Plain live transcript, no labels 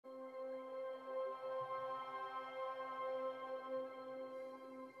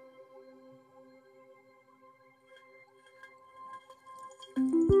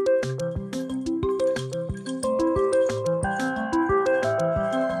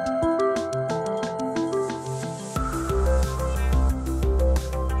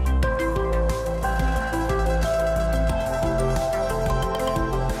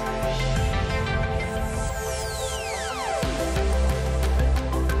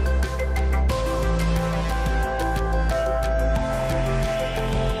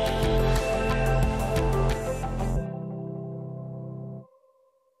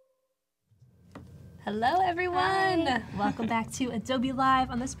Hello everyone! Hi. Welcome back to Adobe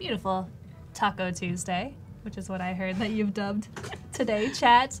Live on this beautiful Taco Tuesday, which is what I heard that you've dubbed today,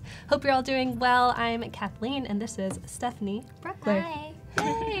 chat. Hope you're all doing well. I'm Kathleen and this is Stefanie Brückler. Hi.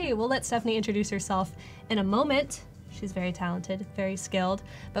 Yay! We'll let Stefanie introduce herself in a moment. She's very talented, very skilled.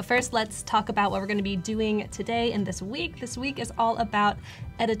 But first, let's talk about what we're going to be doing today and this week. This week is all about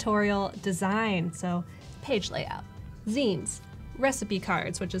editorial design. So page layout, zines, recipe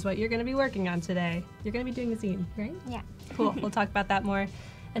cards, which is what you're going to be working on today. You're going to be doing a zine, right? Yeah. Cool. We'll talk about that more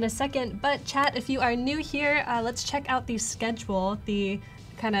in a second. But chat, if you are new here, let's check out the schedule, the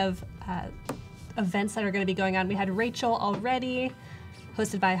kind of events that are going to be going on. We had Rachel already,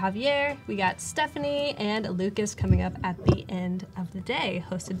 hosted by Javier. We got Stefanie and Lucas coming up at the end of the day,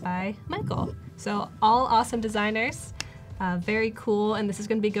 hosted by Michael. So all awesome designers. Very cool, and this is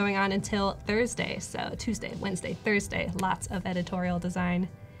going to be going on until Thursday. So Tuesday, Wednesday, Thursday, lots of editorial design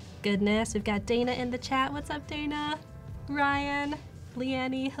goodness. We've got Dana in the chat. What's up, Dana? Ryan,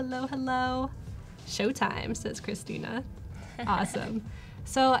 Leanne, hello, hello. Showtime, says Christina. Awesome.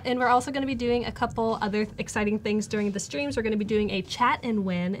 So, and we're also going to be doing a couple other exciting things during the streams. We're going to be doing a chat and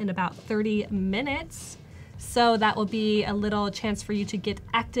win in about 30 minutes. So that will be a little chance for you to get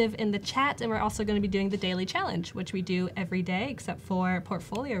active in the chat. And we're also going to be doing the daily challenge, which we do every day except for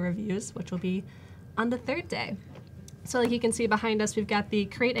portfolio reviews, which will be on the third day. So like you can see behind us, we've got the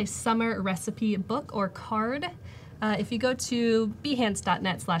Create a Summer Recipe book or card. If you go to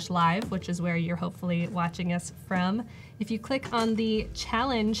behance.net/live, which is where you're hopefully watching us from, if you click on the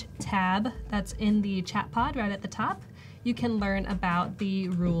challenge tab that's in the chat pod right at the top, you can learn about the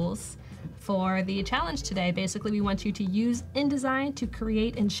rules for the challenge today. Basically, we want you to use InDesign to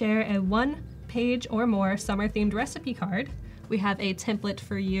create and share a 1-page or more summer-themed recipe card. We have a template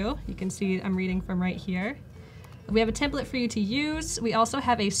for you. You can see I'm reading from right here. We have a template for you to use. We also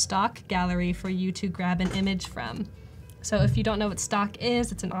have a stock gallery for you to grab an image from. So if you don't know what stock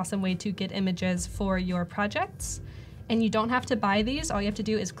is, it's an awesome way to get images for your projects. And you don't have to buy these. All you have to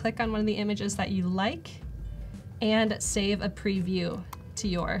do is click on one of the images that you like and save a preview to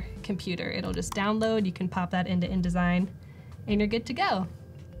your computer. It'll just download. You can pop that into InDesign and you're good to go.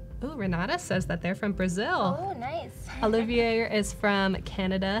 Ooh, Renata says that they're from Brazil. Oh, nice. Olivier is from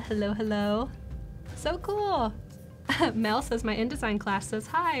Canada. Hello, hello. So cool. Mel says my InDesign class says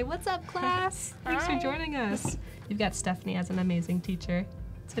hi. What's up, class? Thanks for joining us. You've got Stefanie as an amazing teacher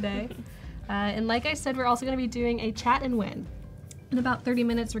today. And like I said, we're also going to be doing a chat and win. In about 30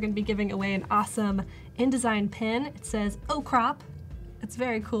 minutes, we're going to be giving away an awesome InDesign pin. It says "Oh Crop." It's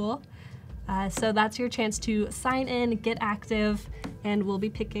very cool. So that's your chance to sign in, get active, and we'll be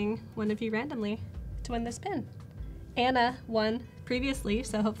picking one of you randomly to win this pin. Anna won previously,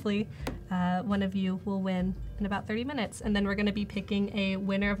 so hopefully one of you will win in about 30 minutes. And then we're going to be picking a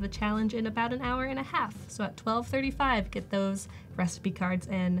winner of the challenge in about an hour and a half. So at 12:35, get those recipe cards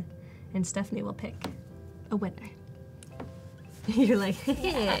in, and Stefanie will pick a winner. You're like, hey,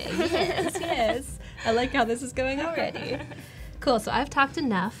 yes, yes. I like how this is going already. Cool, so I've talked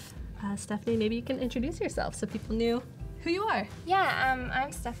enough. Stefanie, maybe you can introduce yourself so people knew who you are. Yeah,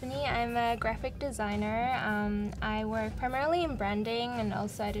 I'm Stefanie. I'm a graphic designer. I work primarily in branding and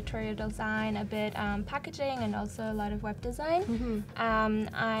also editorial design, a bit packaging, and also a lot of web design.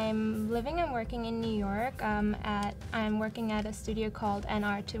 Mm-hmm. I'm living and working in New York. I'm working at a studio called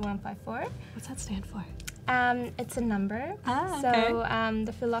NR2154. What's that stand for? It's a number. Ah, okay. So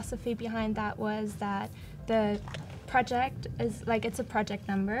the philosophy behind that was that the project is like, it's a project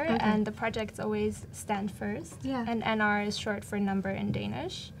number, okay, and the projects always stand first. Yeah. And NR is short for number in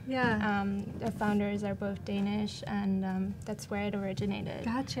Danish. Yeah. The founders are both Danish, and that's where it originated.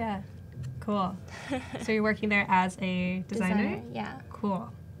 Gotcha. Cool. So you're working there as a designer? Yeah.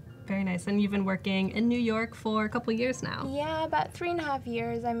 Cool. Very nice. And you've been working in New York for a couple years now. Yeah, about 3.5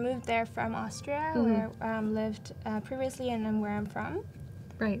 years. I moved there from Austria, where I lived previously, and then where I'm from.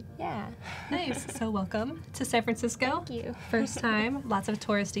 Right. Yeah. Nice. So welcome to San Francisco. Thank you. First time. Lots of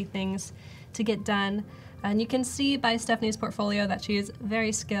touristy things to get done. And you can see by Stefanie's portfolio that she is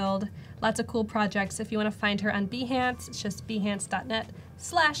very skilled. Lots of cool projects. If you want to find her on Behance, it's just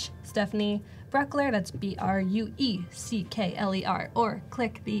behance.net/Stefanie Brückler. That's BRUECKLER. Or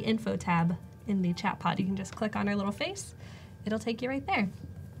click the info tab in the chat pod. You can just click on her little face. It'll take you right there.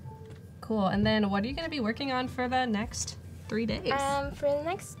 Cool. And then what are you going to be working on for the next 3 days? For the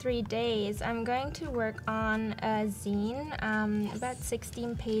next 3 days, I'm going to work on a zine, about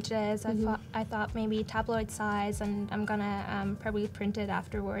 16 pages. I thought maybe tabloid size, and I'm gonna probably print it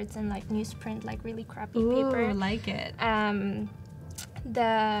afterwards in like newsprint, like really crappy paper. Ooh, like it.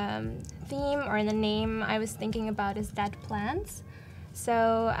 The theme or the name I was thinking about is Dead Plants.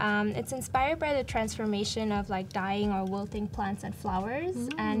 So it's inspired by the transformation of like dying or wilting plants and flowers,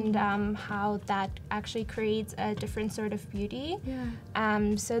 and how that actually creates a different sort of beauty.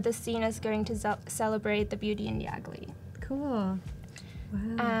 Yeah. So the scene is going to celebrate the beauty in the ugly. Cool.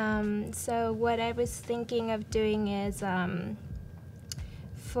 Wow. So what I was thinking of doing is I'm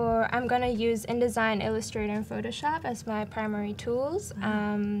gonna use InDesign, Illustrator, and Photoshop as my primary tools.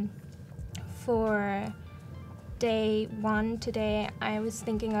 For day one today, I was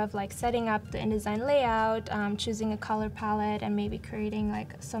thinking of like setting up the InDesign layout, choosing a color palette, and maybe creating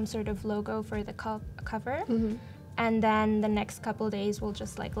like some sort of logo for the cover. And then the next couple days, we'll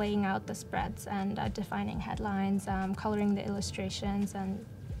just like laying out the spreads and defining headlines, coloring the illustrations, and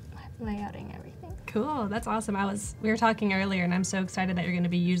layouting everything. Cool, that's awesome. We were talking earlier, and I'm so excited that you're going to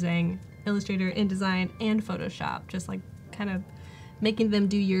be using Illustrator, InDesign, and Photoshop, just like kind of making them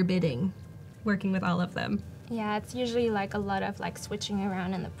do your bidding, working with all of them. Yeah, it's usually like a lot of like switching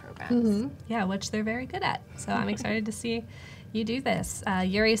around in the programs. Yeah, which they're very good at. So I'm excited to see you do this.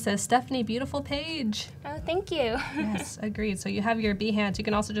 Yuri says, Stephanie, beautiful page. Oh, thank you. Yes, agreed. So you have your Behance. You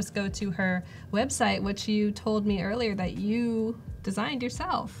can also just go to her website, which you told me earlier that you designed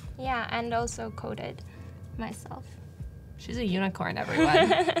yourself. Yeah, and also coded myself. She's a unicorn,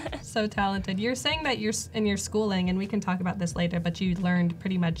 everyone. So talented. You're saying that you're in your schooling, and we can talk about this later, but you learned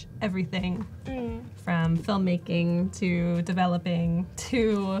pretty much everything from filmmaking to developing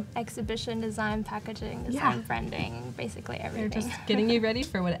to exhibition design, packaging, design, branding, basically everything. They're just getting you ready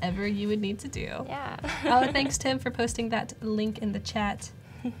for whatever you would need to do. Yeah. Oh, thanks, Tim, for posting that link in the chat.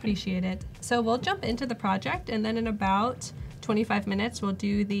 Appreciate it. So we'll jump into the project, and then in about 25 minutes, we'll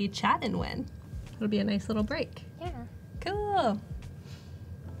do the chat and win. It'll be a nice little break. Yeah. Cool.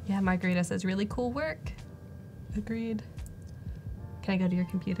 Yeah, Margarita says, really cool work. Agreed. Can I go to your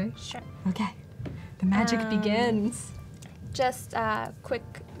computer? Sure. Okay. The magic begins. Just a quick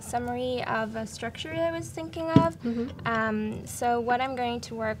summary of a structure I was thinking of. So what I'm going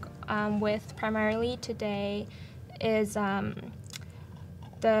to work with primarily today is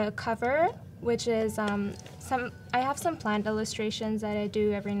the cover, which is I have some plant illustrations that I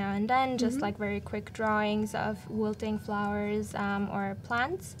do every now and then, just like very quick drawings of wilting flowers or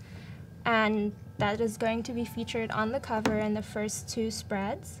plants, and that is going to be featured on the cover in the first two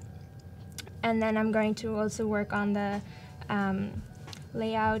spreads. And then I'm going to also work on the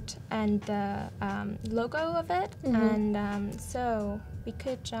layout and the logo of it. And so we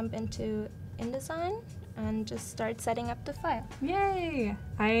could jump into InDesign and just start setting up the file. Yay!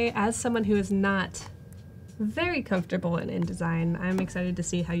 As someone who is not very comfortable in InDesign, I'm excited to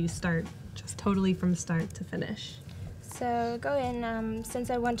see how you start, just totally from start to finish. So go in, since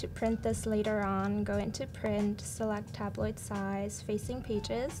I want to print this later on, go into print, select tabloid size, facing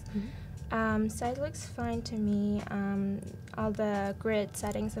pages. Size looks fine to me. All the grid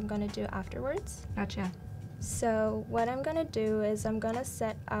settings I'm going to do afterwards. Gotcha. So what I'm going to do is I'm going to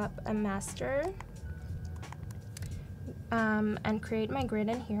set up a master and create my grid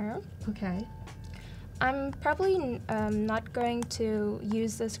in here. Okay. I'm probably not going to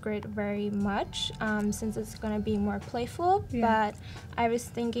use this grid very much since it's going to be more playful, but I was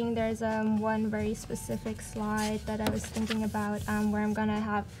thinking there's one very specific slide that I was thinking about where I'm going to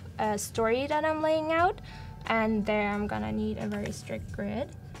have a story that I'm laying out, and there I'm going to need a very strict grid.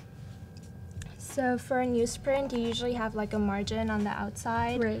 So for a newsprint, you usually have like a margin on the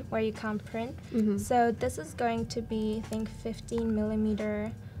outside where you can't print. So this is going to be, I think, 15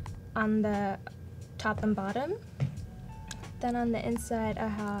 millimeter on the top and bottom. Then on the inside I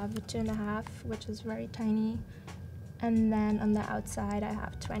have 2.5, which is very tiny, and then on the outside I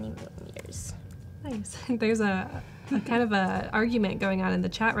have 20 millimeters. Nice. There's a kind of a argument going on in the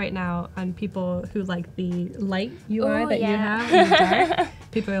chat right now on people who like the light UI that you have in the dark.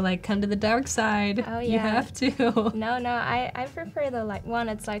 People are like, come to the dark side. Oh, yeah. You have to. No, I prefer the light one.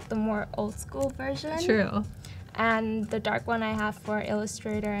 It's like the more old school version. True. And the dark one I have for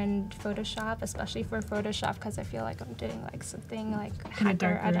Illustrator and Photoshop, especially for Photoshop, because I feel like I'm doing like something like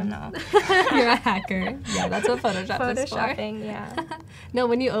hacker, I don't know. You're a hacker. Yeah, that's what Photoshop is for. Photoshopping, yeah. No,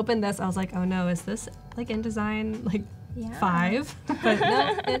 when you opened this, I was like, oh no, is this like InDesign like 5? But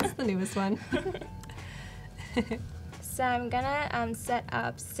no, it's the newest one. So I'm gonna set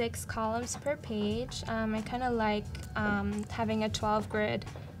up 6 columns per page. I kind of like having a 12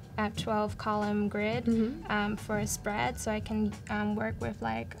 column grid for a spread, so I can work with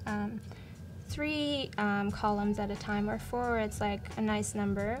like 3 columns at a time, or 4. It's like a nice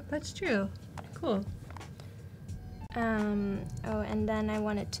number. That's true. Cool. Oh, and then I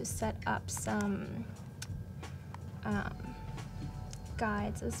wanted to set up some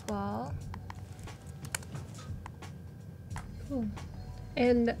guides as well. Cool.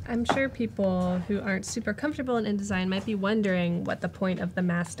 And I'm sure people who aren't super comfortable in InDesign might be wondering what the point of the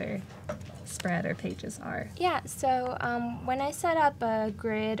master spread or pages are. Yeah, so when I set up a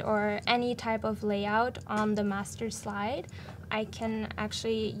grid or any type of layout on the master slide, I can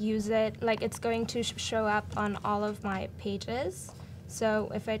actually use it, like it's going to show up on all of my pages.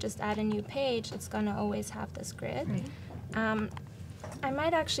 So if I just add a new page, it's going to always have this grid. Right. I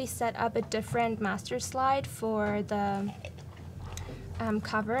might actually set up a different master slide for the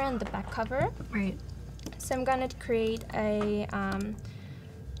cover and the back cover. Right. So I'm going to create a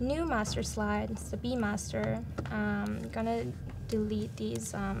new master slide. It's the B master. I'm going to delete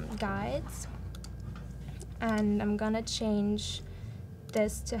these guides. And I'm going to change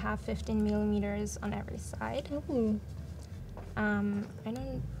this to have 15 millimeters on every side. Ooh. I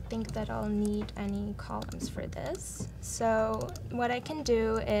don't think that I'll need any columns for this. So what I can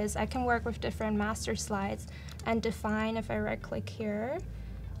do is I can work with different master slides and define, if I right click here,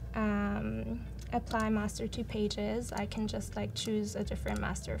 apply master to pages, I can just like choose a different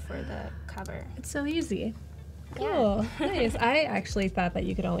master for the cover. It's so easy. Yeah. Cool. Nice. I actually thought that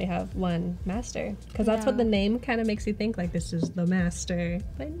you could only have one master, because that's what the name kind of makes you think, like this is the master,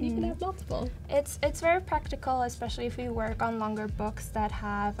 but you can have multiple. It's very practical, especially if you work on longer books that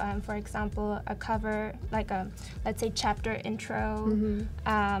have, for example, a cover, like a, let's say, chapter intro.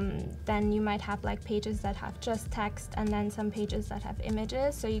 Then you might have like pages that have just text and then some pages that have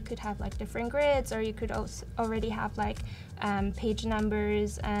images. So you could have like different grids, or you could also already have like page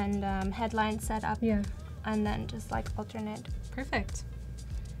numbers and headlines set up. Yeah. And then just like alternate. Perfect.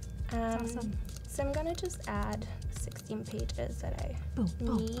 Awesome. So I'm gonna just add 16 pages that I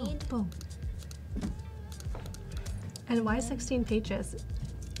need. Boom. And why 16 pages?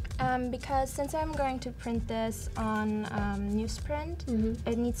 Because since I'm going to print this on newsprint,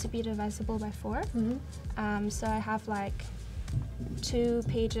 it needs to be divisible by 4. So I have like 2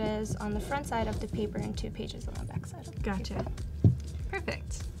 pages on the front side of the paper and 2 pages on the back side of the paper.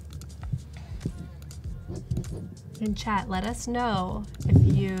 Perfect. In chat, let us know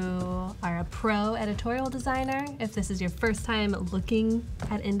if you are a pro editorial designer, if this is your first time looking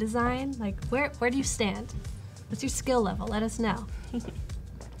at InDesign. Like, where do you stand? What's your skill level? Let us know.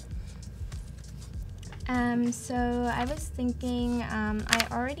 So I was thinking, I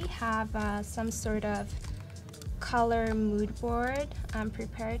already have some sort of color mood board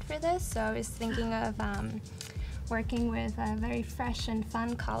prepared for this. So I was thinking of working with a very fresh and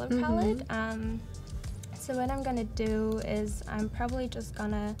fun color palette. So what I'm gonna do is I'm probably just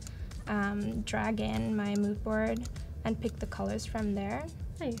gonna drag in my mood board and pick the colors from there.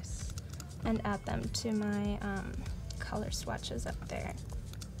 Nice. And add them to my color swatches up there.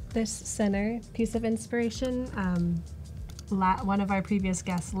 This center piece of inspiration, one of our previous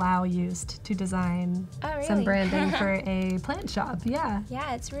guests, Lau, used to design some branding for a plant shop. Yeah.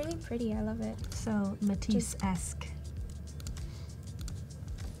 Yeah, it's really pretty. I love it. So Matisse-esque.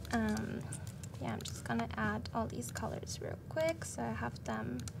 Yeah, I'm just gonna add all these colors real quick so I have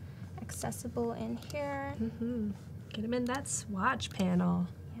them accessible in here. Get them in that swatch panel.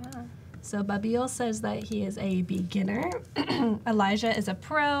 Yeah. So Babil says that he is a beginner. Elijah is a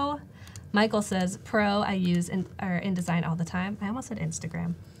pro. Michael says, pro, I use InDesign all the time. I almost said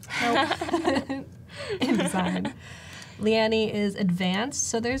Instagram. Nope. InDesign. Leanne is advanced,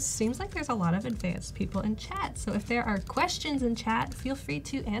 so seems like there's a lot of advanced people in chat. So if there are questions in chat, feel free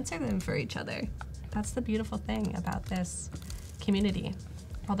to answer them for each other. That's the beautiful thing about this community.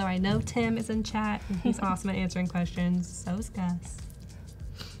 Although I know Tim is in chat, and he's awesome at answering questions, so is Gus.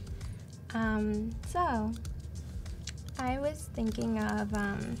 So I was thinking of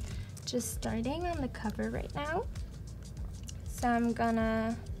just starting on the cover right now. So I'm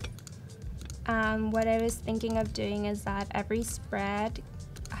gonna what I was thinking of doing is that every spread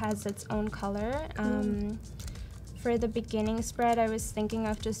has its own color. For the beginning spread, I was thinking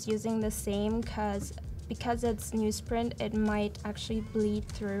of just using the same because it's newsprint, it might actually bleed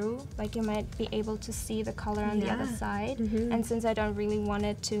through. Like you might be able to see the color on the other side. And since I don't really want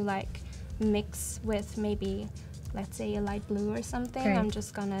it to like mix with maybe, let's say, a light blue or something, I'm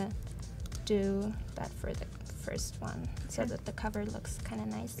just gonna do that for the first one so that the cover looks kind of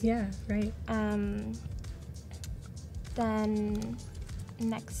nice. Yeah, right. Then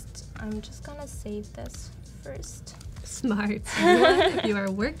next, I'm just gonna save this first. Smart. If you are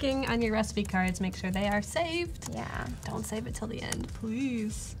working on your recipe cards, make sure they are saved. Yeah. Don't save it till the end,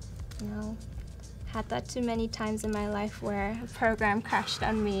 please. No. Had that too many times in my life where a program crashed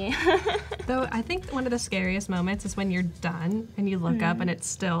on me. Though I think one of the scariest moments is when you're done and you look up and it's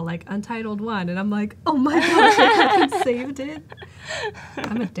still like Untitled 1, and I'm like, oh my gosh, I haven't saved it.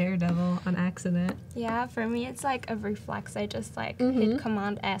 I'm a daredevil on accident. Yeah, for me it's like a reflex. I just like hit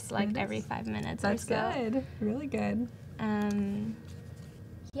Command S like every 5 minutes That's or so. good. Really good.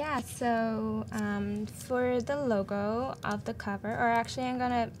 Yeah, so for the logo of the cover, or actually I'm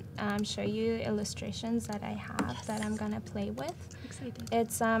gonna show you illustrations that I have that I'm gonna play with. Excited.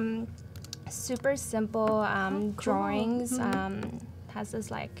 It's super simple cool. drawings. Has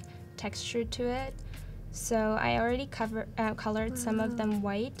this like texture to it. So I already colored some of them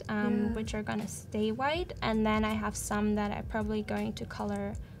white, which are gonna stay white, and then I have some that I'm probably going to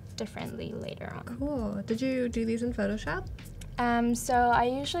color differently later on. Cool. Did you do these in Photoshop? So I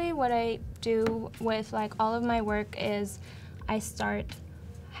usually, what I do with like all of my work is I start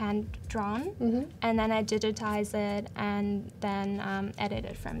hand drawn and then I digitize it and then edit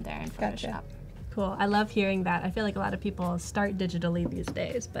it from there in Photoshop. Gotcha. Cool. I love hearing that. I feel like a lot of people start digitally these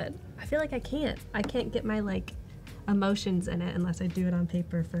days, but I feel like I can't get my like emotions in it unless I do it on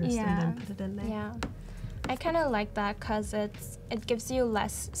paper first and then put it in there. Yeah. I kind of like that because it gives you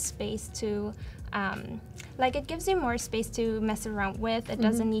less space to it gives you more space to mess around with. It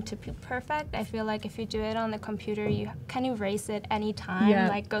doesn't need to be perfect. I feel like if you do it on the computer, you can erase it anytime,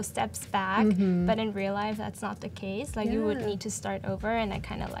 like go steps back. But in real life, that's not the case. Like you would need to start over, and I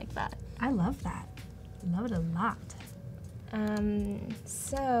kind of like that. I love that. I love it a lot.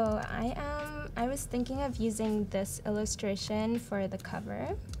 So I was thinking of using this illustration for the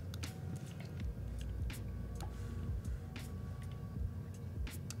cover.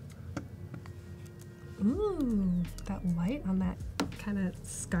 Ooh, that white on that kind of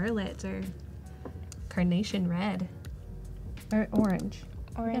scarlet or carnation red. Or orange.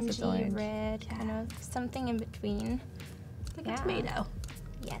 Orangey, orange. red, kind of something in between. Like a tomato.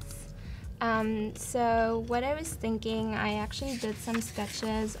 Yes. So what I was thinking, I actually did some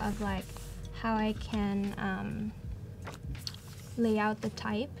sketches of like how I can lay out the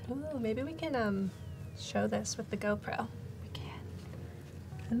type. Ooh, maybe we can show this with the GoPro. We can.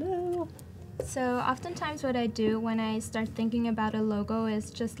 Hello. So oftentimes what I do when I start thinking about a logo is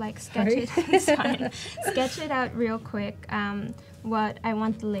just like sketch it out real quick, what I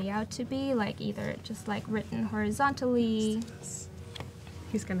want the layout to be, like either just like written horizontally.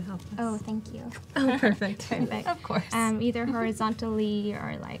 He's gonna help us. Oh, thank you. Oh, perfect. Perfect. Of course. Either horizontally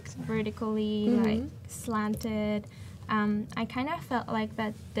or like vertically, like slanted. I kind of felt like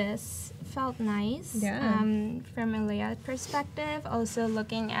that this felt nice from a layout perspective. Also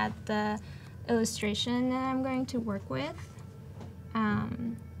looking at the illustration that I'm going to work with.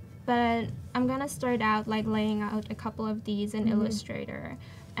 But I'm gonna start out like laying out a couple of these in Illustrator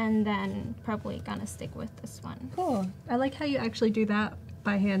and then probably gonna stick with this one. Cool. I like how you actually do that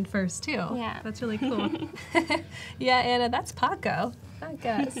by hand first too. Yeah. That's really cool. Yeah, Anna, that's Paco.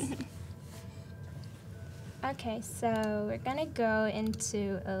 Pacos. Okay, so we're gonna go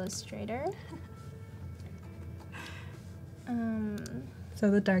into Illustrator. So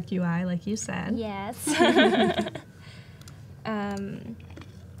the dark UI, like you said. Yes. I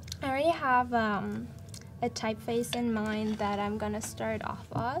already have a typeface in mind that I'm gonna start off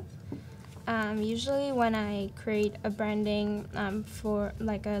of. Usually when I create a branding for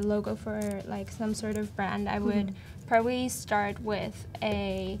like a logo for like some sort of brand, I would probably start with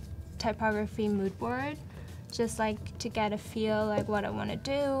a typography mood board, just like to get a feel like what I want to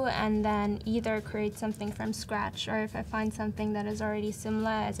do, and then either create something from scratch, or if I find something that is already similar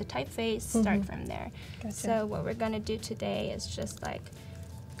as a typeface, start from there. Gotcha. So what we're gonna do today is just like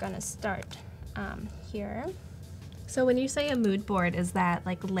gonna start here. So when you say a mood board, is that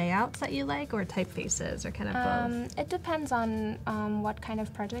like layouts that you like or typefaces or kind of both? It depends on what kind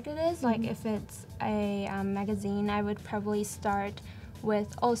of project it is. Like if it's a magazine, I would probably start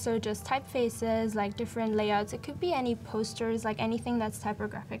with also just typefaces, like different layouts. It could be any posters, like anything that's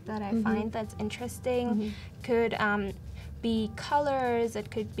typographic that I find that's interesting. Could be colors, it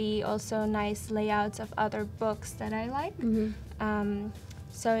could be also nice layouts of other books that I like.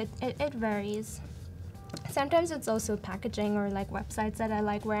 So it varies. Sometimes it's also packaging or like websites that I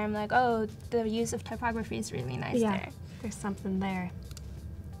like where I'm like, oh, the use of typography is really nice there. There's something there.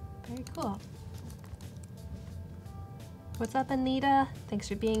 Very cool. What's up, Anita? Thanks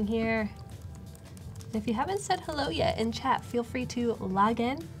for being here. And if you haven't said hello yet in chat, feel free to log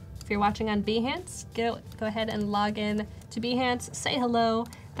in. If you're watching on Behance, go ahead and log in to Behance, say hello.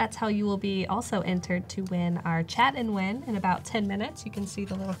 That's how you will be also entered to win our Chat and Win in about 10 minutes. You can see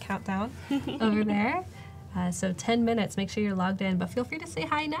the little countdown over there. So 10 minutes, make sure you're logged in, but feel free to say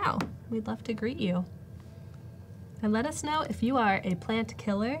hi now. We'd love to greet you. And let us know if you are a plant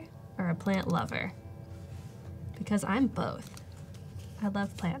killer or a plant lover, because I'm both. I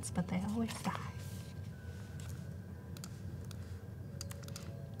love plants, but they always die.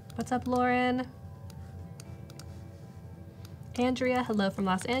 What's up, Lauren? Andrea, hello from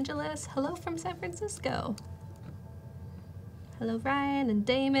Los Angeles. Hello from San Francisco. Hello, Ryan and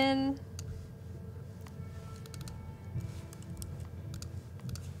Damon.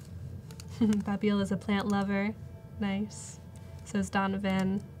 Fabiola's a plant lover. Nice. So is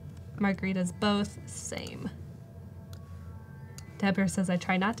Donovan. Margarita's both. Same. Deborah says, I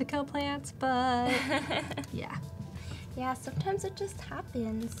try not to kill plants, but yeah. Yeah, sometimes it just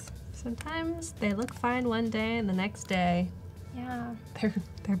happens. Sometimes they look fine one day and the next day Yeah.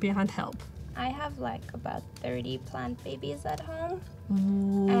 they're beyond help. I have like about 30 plant babies at home.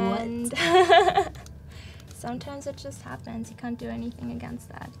 What? And sometimes it just happens. You can't do anything against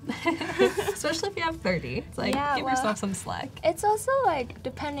that. Especially if you have 30. It's like, Yeah, give yourself some slack. It's also like,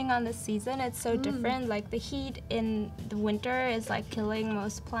 depending on the season, it's so different. Like the heat in the winter is like killing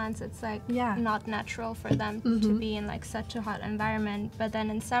most plants. It's like not natural for them to be in like such a hot environment. But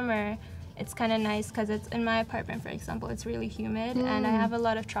then in summer, it's kind of nice because it's in my apartment, for example, it's really humid and I have a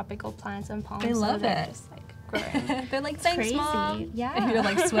lot of tropical plants and palms. They love they're it. just like growing. They're like, It's thanks, crazy. Mom. Yeah. And you're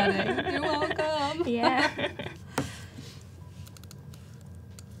like sweating. You're welcome. Yeah.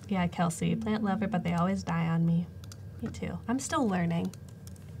 Yeah, Kelsey, plant lover, but they always die on me. Me too. I'm still learning.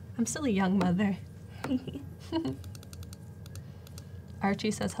 I'm still a young mother.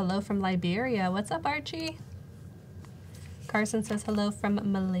 Archie says hello from Liberia. What's up, Archie? Carson says hello from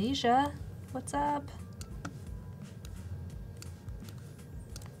Malaysia. What's up?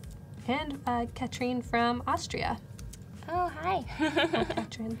 And Katrine from Austria. Oh, hi. Oh,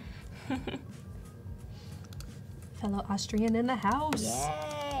 Katrin. Fellow Austrian in the house.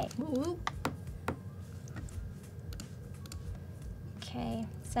 Yay. Woo-woo. Okay,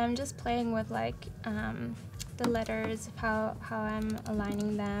 so I'm just playing with like the letters, how I'm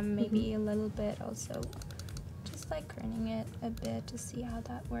aligning them, maybe a little bit also just like kerning it a bit to see how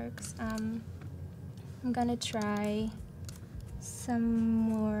that works. I'm gonna try some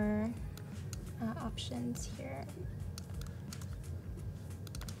more options here.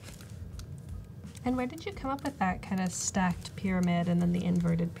 And where did you come up with that kind of stacked pyramid and then the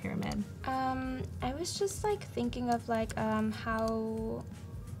inverted pyramid? I was just like thinking of like how,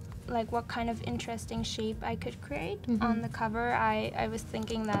 like what kind of interesting shape I could create on the cover. I was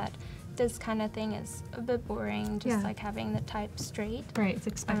thinking that this kind of thing is a bit boring, just like having the type straight. Right, it's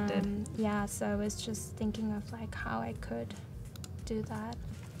expected. Yeah, so I was just thinking of like how I could do that.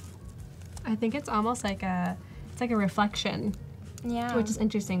 I think it's almost like a reflection. Yeah. Which is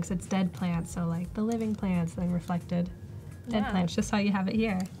interesting because it's dead plants, so like the living plants then reflected dead plants, just how you have it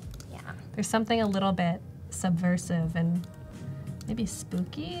here. Yeah. There's something a little bit subversive and maybe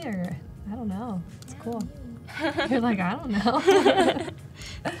spooky, or I don't know. It's cool. You're like, I don't know.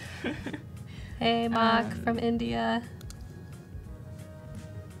 Hey, Mark from India.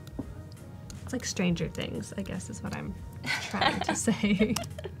 It's like Stranger Things, I guess is what I'm trying to say.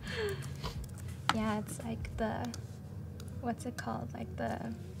 Yeah, it's like the, what's it called? Like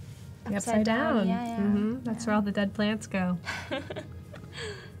the upside down. Yeah. That's where all the dead plants go.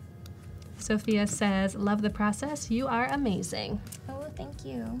 Sophia says, love the process. You are amazing. Oh, thank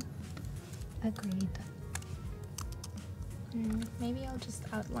you. Agreed. Maybe I'll just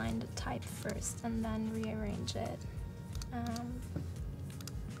outline the type first and then rearrange it. I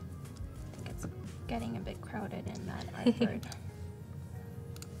think it's getting a bit crowded in that artboard.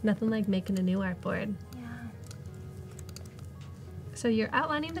 Nothing like making a new artboard. Yeah. So you're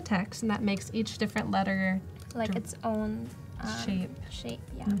outlining the text, and that makes each different letter Like its own shape. Shape,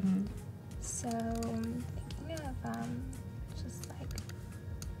 yeah. So I'm thinking of just like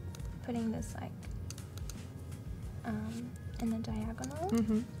putting this like in the diagonal,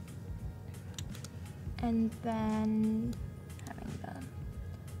 and then having the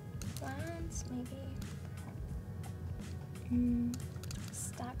plants maybe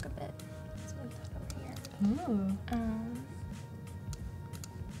stack a bit. Let's move that over here. Ooh.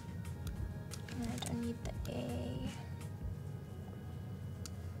 And I don't need the A.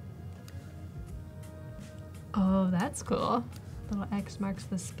 Oh, that's cool. Little X marks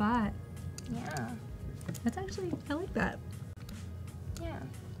the spot. Yeah. That's actually, I like that. Yeah.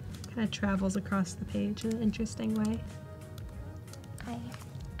 Kind of travels across the page in an interesting way. I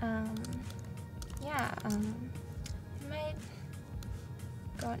might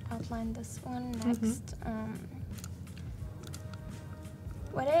go and outline this one next.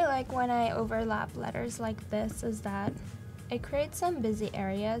 What I like when I overlap letters like this is that it creates some busy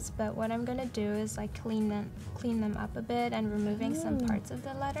areas, but what I'm gonna do is like clean them up a bit and removing some parts of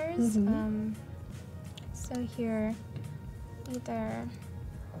the letters. So here, either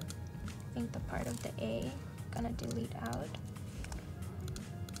I think the part of the A I'm gonna delete out.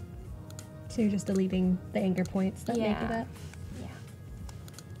 So you're just deleting the anchor points that make it up? Yeah.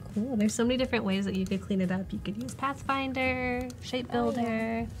 Cool. There's so many different ways that you could clean it up. You could use Pathfinder, Shape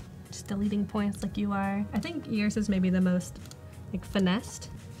Builder, just deleting points like you are. I think yours is maybe the most like finessed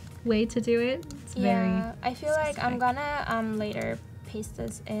way to do it. It's very I feel like I'm specific. gonna later paste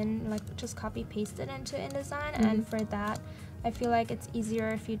this in, like just copy paste it into InDesign, and for that I feel like it's easier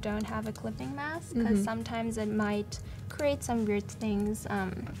if you don't have a clipping mask, because sometimes it might create some weird things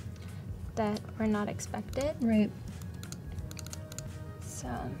that were not expected. Right. So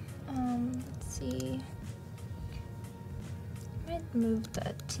let's see, I might move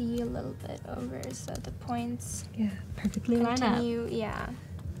the T a little bit over so the points Yeah, perfectly line up. continue. Yeah.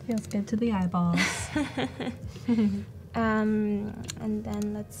 Feels good to the eyeballs. And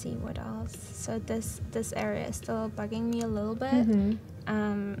then let's see what else. So this area is still bugging me a little bit.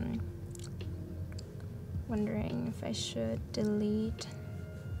 Wondering if I should delete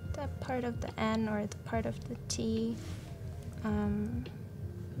that part of the N or the part of the T.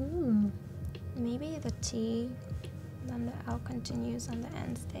 Maybe the T, then the L continues and the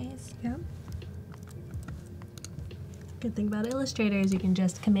N stays. Yeah. Good thing about Illustrator is you can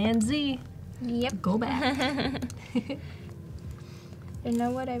just Command Z. Yep. Go back. Don't know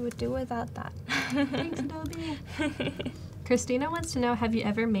what I would do without that. Thanks, Adobe. Christina wants to know, have you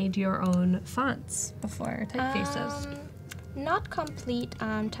ever made your own fonts before, typefaces? Not complete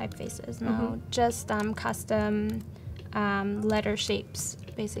typefaces, no. Just custom letter shapes,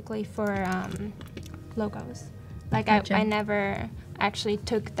 basically, for logos. Like Gotcha. I never actually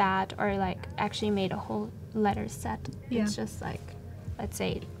took that or like actually made a whole letter set. Yeah. It's just like, let's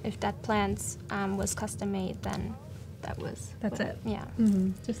say if that plant was custom made, then that was That's it. Yeah.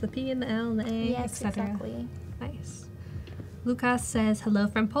 Just the P and the L and the A, Yes, etc. exactly. Nice. Lucas says, hello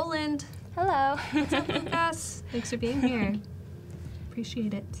from Poland. Hello. What's up, Lucas? Thanks for being here.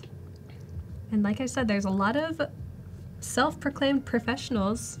 Appreciate it. And like I said, there's a lot of self-proclaimed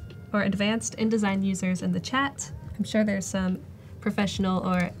professionals or advanced InDesign users in the chat. I'm sure there's some professional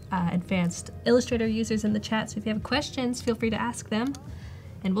or advanced Illustrator users in the chat, so if you have questions, feel free to ask them,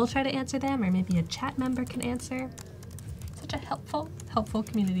 and we'll try to answer them, or maybe a chat member can answer. Such a helpful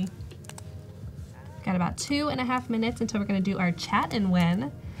community. Got about 2.5 minutes until we're going to do our chat and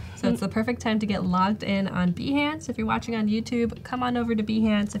when. So it's the perfect time to get logged in on Behance. If you're watching on YouTube, come on over to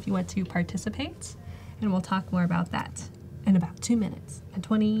Behance if you want to participate, and we'll talk more about that in about 2 minutes and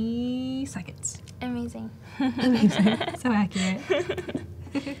 20 seconds. Amazing. Amazing. So accurate.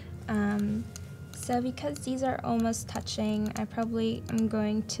 So because these are almost touching, I probably am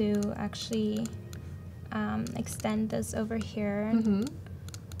going to actually extend this over here.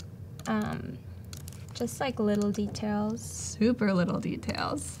 Just like little details. Super little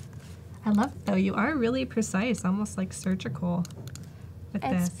details. I love it though. You are really precise, almost like surgical with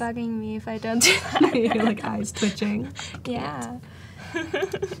It's this. bugging me if I don't do that. Your like eyes twitching. Yeah. I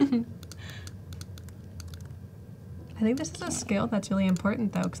think this is a skill that's really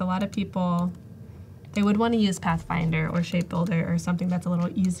important though, because a lot of people, they would want to use Pathfinder or Shape Builder or something that's a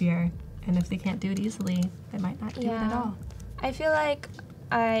little easier, and if they can't do it easily, they might not do it at all. I feel like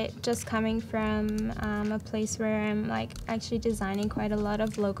I just coming from a place where I'm like actually designing quite a lot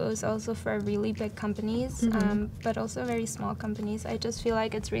of logos also for really big companies, but also very small companies. I just feel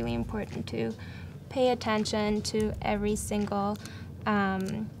like it's really important to pay attention to every single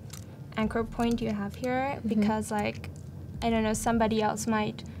anchor point you have here, because like, I don't know, somebody else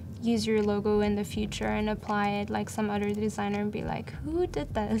might use your logo in the future and apply it, like some other designer, and be like, who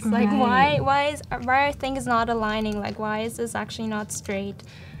did this? Like, why are things not aligning? Like, why is this actually not straight?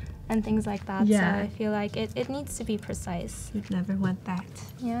 And things like that. Yeah. So I feel like it needs to be precise. You'd never want that.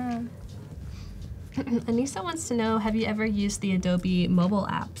 Yeah. Anissa wants to know, have you ever used the Adobe mobile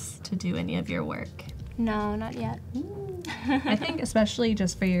apps to do any of your work? No, not yet. I think especially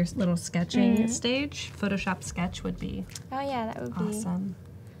just for your little sketching stage, Photoshop Sketch would be Oh yeah, that would be awesome.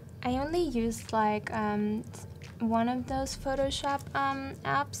 I only used like one of those Photoshop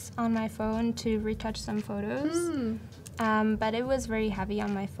apps on my phone to retouch some photos, but it was very heavy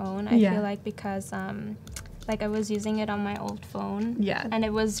on my phone. I feel like because like I was using it on my old phone, and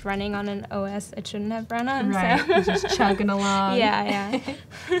it was running on an OS it shouldn't have run on. Right, So. you're just chugging along. Yeah.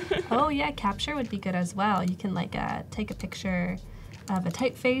 Oh yeah, Capture would be good as well. You can like take a picture of a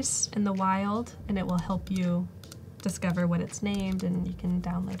typeface in the wild, and it will help you discover what it's named, and you can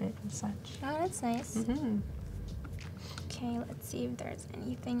download it and such. Oh, that's nice. Okay, let's see if there's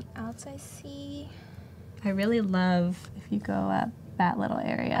anything else I see. I really love if you go up that little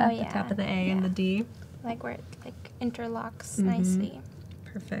area at the top of the A and the D. Like where it like interlocks nicely.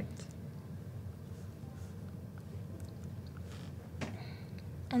 Perfect.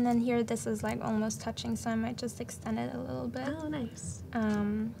 And then here, this is like almost touching, so I might just extend it a little bit. Oh, nice.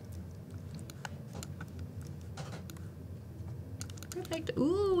 Perfect.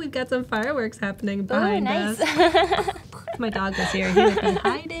 Ooh, we've got some fireworks happening behind us. If my dog was here, he would be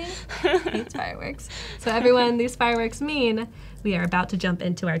hiding. Hates fireworks. So everyone, these fireworks mean we are about to jump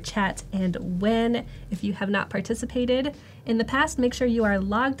into our chat and win. If you have not participated in the past, make sure you are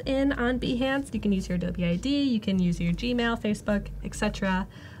logged in on Behance. You can use your Adobe ID, you can use your Gmail, Facebook, etc.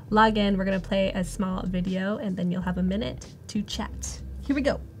 Log in, we're gonna play a small video and then you'll have a minute to chat. Here we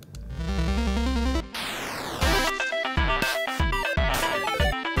go.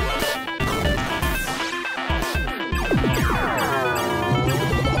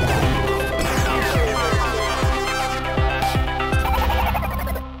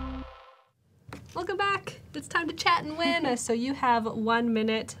 Welcome back. It's time to chat and win. So you have 1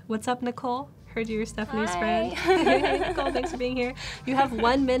 minute. What's up, Nicole? Heard you're Stephanie's friend. Hey, Nicole, thanks for being here. You have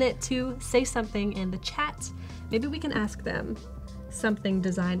 1 minute to say something in the chat. Maybe we can ask them something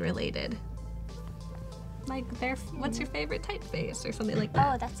design related. Like what's your favorite typeface or something like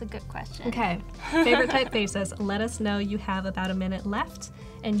that? Oh, that's a good question. Okay, favorite typefaces. Let us know. You have about a minute left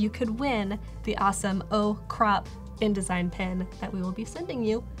and you could win the awesome O Crop InDesign pin that we will be sending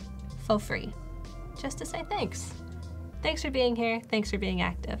you for free. Just to say thanks. Thanks for being here. Thanks for being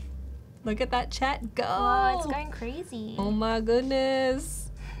active. Look at that chat go. Oh, it's going crazy. Oh my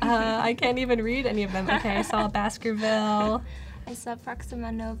goodness. I can't even read any of them. Okay, I saw Baskerville. I saw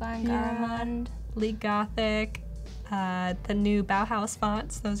Proxima Nova and Garamond. League Gothic. The new Bauhaus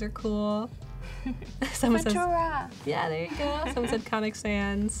fonts. Those are cool. Someone says, yeah, there you go. Someone said Comic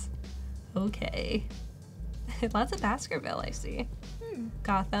Sans. Okay. Lots of Baskerville, I see.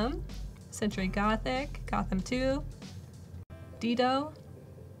 Gotham. Century Gothic, Gotham 2, Dido,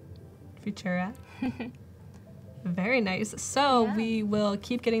 Futura. Very nice. So we will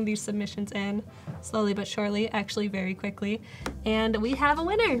keep getting these submissions in slowly but surely, actually very quickly. And we have a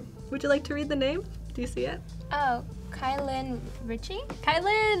winner. Would you like to read the name? Do you see it? Kylan Ritchie?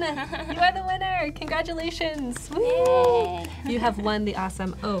 Kylan, you are the winner. Congratulations. Woo! Yay. You have won the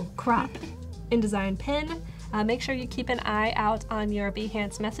awesome O Crop InDesign pin. Make sure you keep an eye out on your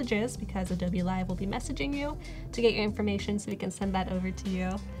Behance messages because Adobe Live will be messaging you to get your information so we can send that over to you.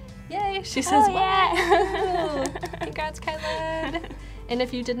 Yay, she says, wow! Congrats, Kylan! And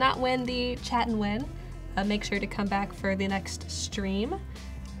if you did not win the chat and win, make sure to come back for the next stream.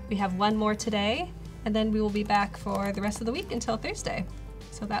 We have one more today, and then we will be back for the rest of the week until Thursday.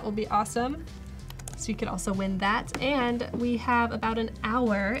 So that will be awesome. So you could also win that. And we have about an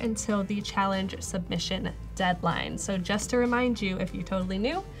hour until the challenge submission deadline. So just to remind you, if you're totally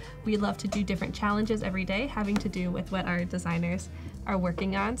new, we love to do different challenges every day having to do with what our designers are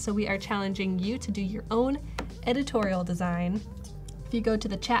working on. So we are challenging you to do your own editorial design. If you go to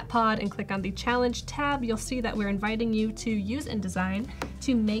the chat pod and click on the challenge tab, you'll see that we're inviting you to use InDesign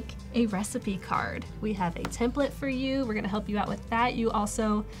to make a recipe card. We have a template for you. We're gonna help you out with that. You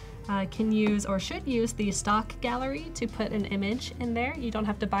also can use or should use the stock gallery to put an image in there. You don't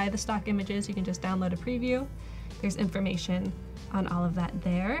have to buy the stock images, you can just download a preview. There's information on all of that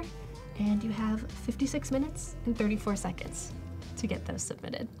there. And you have 56 minutes and 34 seconds to get those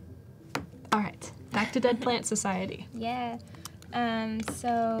submitted. All right, back to Dead Plant Society. Yeah,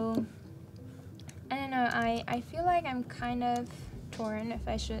 so, I don't know, I feel like I'm kind of torn if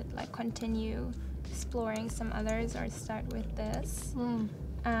I should like continue exploring some others or start with this.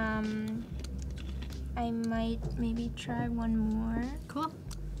 I might maybe try one more. Cool.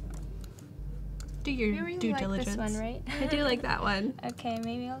 Do your you really due like diligence. This one, right? I do like that one. Okay,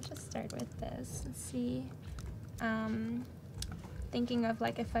 maybe I'll just start with this and see. Thinking of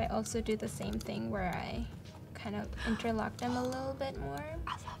like if I also do the same thing where I kind of interlock them a little bit more.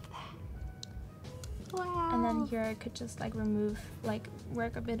 I love that. Wow. And then here I could just like remove, like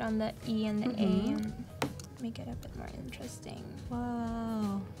work a bit on the E and the A and make it a bit more interesting.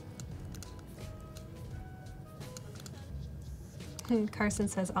 Whoa. Carson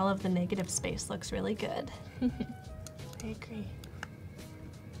says all of the negative space looks really good. I agree.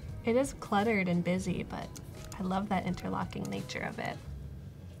 It is cluttered and busy, but I love that interlocking nature of it.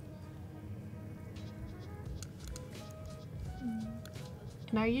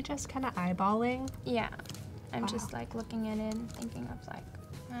 And are you just kind of eyeballing? Yeah, I'm just like looking at it and thinking of like,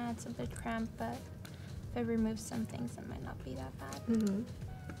 it's a bit cramped, but if I remove some things, it might not be that bad.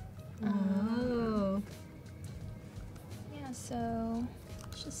 Oh. Yeah, so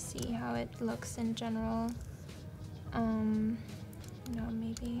let's just see how it looks in general. No,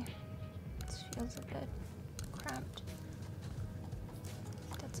 maybe this feels a bit cramped.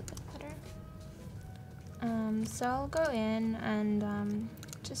 That's a bit better. So I'll go in and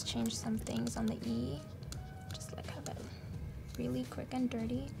just change some things on the E. Just like have it really quick and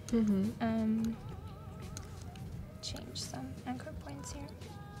dirty. Change some anchor points here.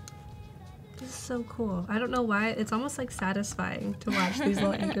 This is so cool. I don't know why. It's almost like satisfying to watch these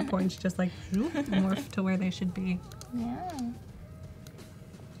little anchor points just like morph to where they should be. Yeah.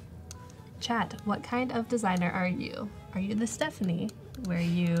 Chat, what kind of designer are you? Are you the Stefanie, where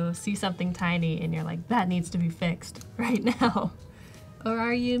you see something tiny and you're like, that needs to be fixed right now? Or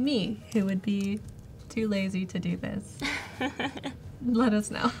are you me, who would be too lazy to do this? Let us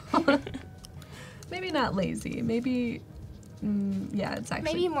know. Maybe not lazy. Maybe, yeah, it's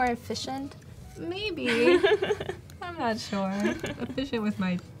actually... Maybe more efficient. Maybe. I'm not sure. Efficient with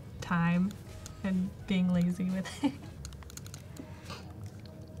my time and being lazy with it.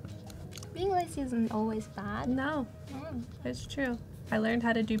 Being lazy isn't always bad. No, it's true. I learned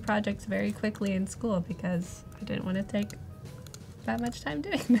how to do projects very quickly in school because I didn't want to take that much time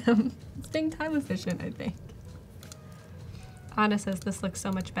doing them. It's being time efficient, I think. Anna says this looks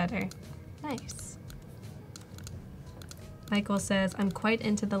so much better. Nice. Michael says, I'm quite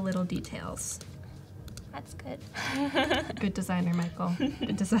into the little details. That's good. Good designer, Michael.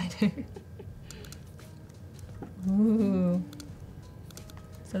 Good designer. Ooh.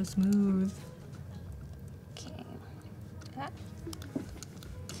 So smooth. Okay.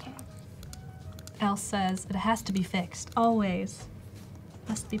 Okay. Elle says, it has to be fixed. Always.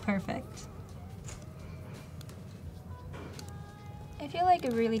 Must be perfect. I feel like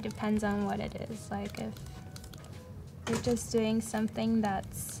it really depends on what it is. Like if you're just doing something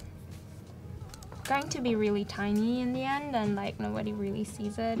that's going to be really tiny in the end and like nobody really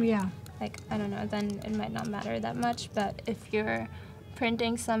sees it. Yeah. Like, I don't know, then it might not matter that much. But if you're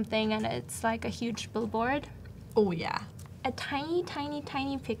printing something and it's like a huge billboard. Oh yeah. A tiny, tiny,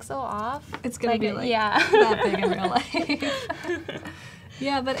 tiny pixel off. It's gonna be like yeah. that big in real life.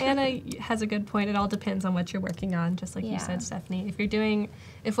 Yeah, but Anna has a good point. It all depends on what you're working on, just like you said, Stefanie.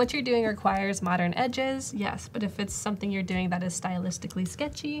 If what you're doing requires modern edges, yes. But if it's something you're doing that is stylistically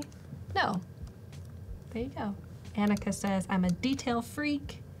sketchy, no. There you go. Annika says, I'm a detail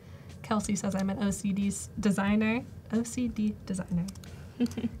freak. Kelsey says, I'm an OCD designer. OCD designer.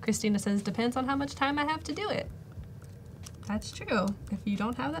 Christina says, depends on how much time I have to do it. That's true. If you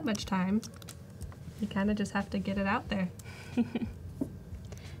don't have that much time, you kind of just have to get it out there.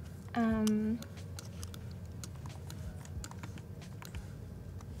 The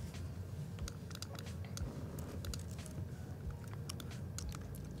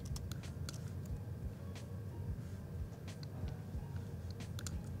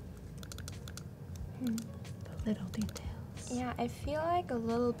little details. Yeah, I feel like a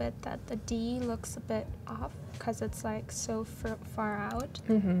little bit that the D looks a bit off because it's like so far out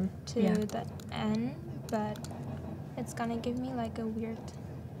to the N, but it's gonna give me like a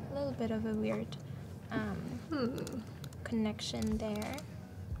little bit of a weird connection there.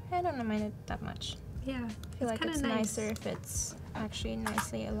 I don't mind it that much. Yeah, I feel like it's nicer if it's actually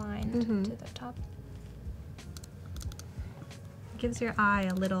nicely aligned to the top. It gives your eye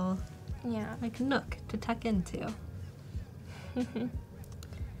a little like nook to tuck into. Okay.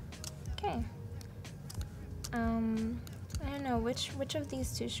 I don't know, which of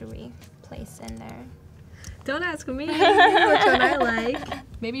these two should we place in there? Don't ask me which one I like.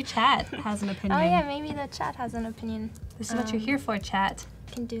 Maybe chat has an opinion. Oh yeah, maybe the chat has an opinion. This is what you're here for, chat.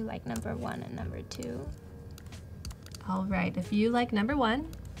 Can do like number 1 and number 2. All right, if you like number 1,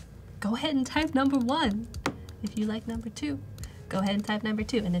 go ahead and type number 1. If you like number 2, go ahead and type number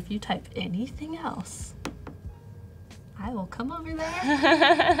 2. And if you type anything else, I will come over there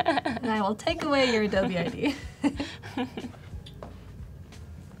and I will take away your Adobe ID.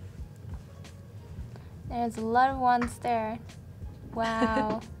 There's a lot of 1s there.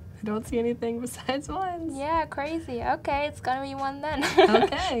 Wow. I don't see anything besides 1s. Yeah, crazy. Okay, it's gonna be 1 then.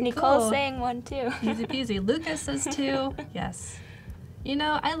 Okay, Nicole's cool. saying 1 too. Easy peasy. Lucas says 2. Yes. You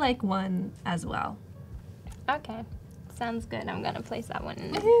know, I like 1 as well. Okay. Sounds good. I'm gonna place that one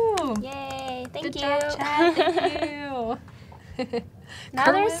in there. Woohoo! Yay! Thank Good you. job, Chad. Thank you. Now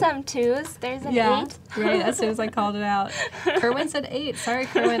Kerwin? there's some 2s. There's an 8. Right, as soon as I called it out. Kerwin said 8. Sorry,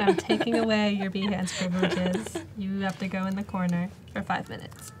 Kerwin, I'm taking away your Behance privileges. You have to go in the corner for 5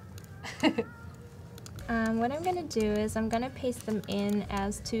 minutes. What I'm gonna do is I'm gonna paste them in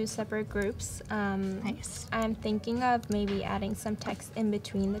as 2 separate groups. Nice. I'm thinking of maybe adding some text in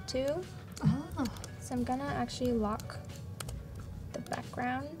between the 2. Oh. So I'm gonna actually lock the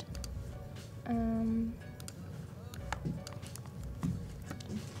background.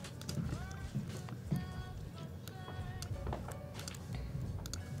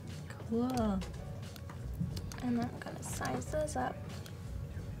 Cool. And I'm gonna size this up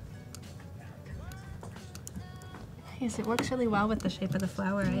Nice. It works really well with the shape of the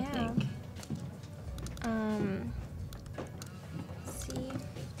flower, I think. See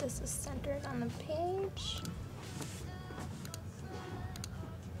if this is centered on the page.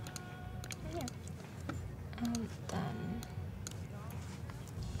 Yeah. And then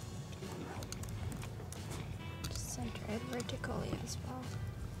just center it vertically as well.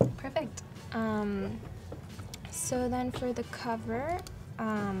 Perfect. So then for the cover,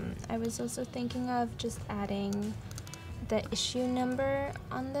 I was also thinking of just adding the issue number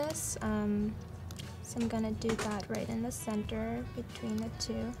on this. So I'm gonna do that right in the center between the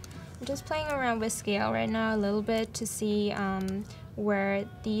two. I'm just playing around with scale right now a little bit to see where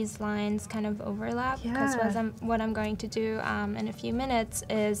these lines kind of overlap. Because what I'm going to do in a few minutes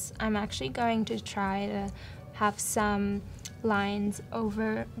is I'm actually going to try to have some lines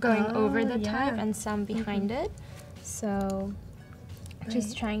going over the type and some behind it. So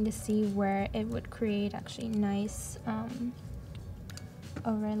just trying to see where it would create actually nice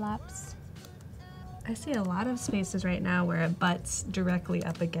overlaps. I see a lot of spaces right now where it butts directly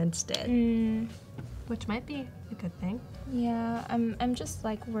up against it, which might be a good thing. Yeah, I'm just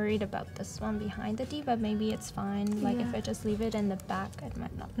like worried about this one behind the D, but maybe it's fine. Like if I just leave it in the back, it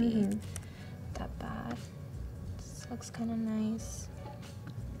might not be that bad. This looks kind of nice.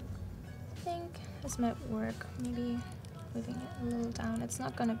 I think this might work. Maybe moving it a little down. It's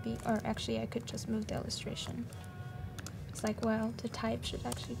not gonna be, or actually I could just move the illustration. It's like, well, the type should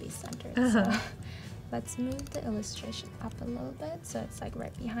actually be centered. So let's move the illustration up a little bit so it's like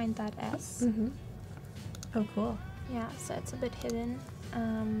right behind that S. Oh, cool. Yeah, so it's a bit hidden.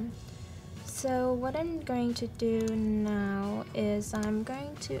 So what I'm going to do now is I'm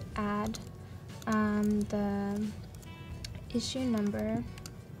going to add the issue number.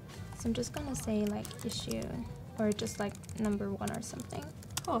 So I'm just gonna say like issue, or just like number 1 or something.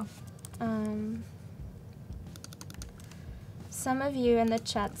 Cool. Some of you in the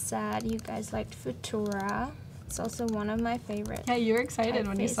chat said you guys liked Futura. It's also one of my favorite. Yeah, you were excited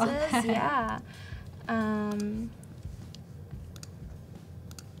when you saw that. Yeah.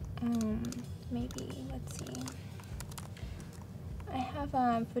 Maybe, let's see. I have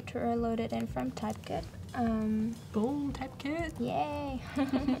Futura loaded in from Typekit. Boom, Typekit. Yay.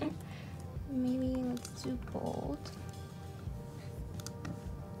 Maybe let's do bold.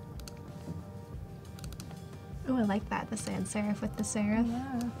 Oh, I like that, the sans serif with the serif.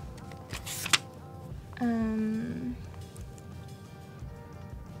 Yeah.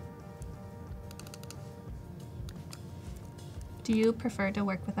 Do you prefer to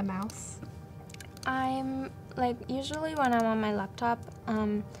work with a mouse? I'm like, usually when I'm on my laptop,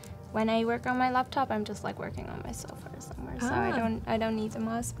 when I work on my laptop, I'm just like working on my sofa or somewhere, so I don't need a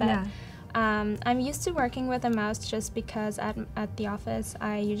mouse. But I'm used to working with a mouse just because at the office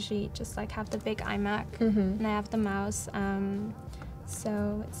I usually just like have the big iMac and I have the mouse.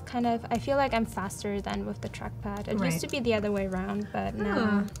 So it's kind of, I feel like I'm faster than with the trackpad. It used to be the other way around, but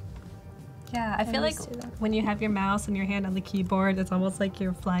now. Yeah, I feel like when you have your mouse and your hand on the keyboard, it's almost like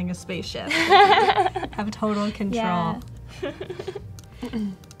you're flying a spaceship. Have total control. Yeah.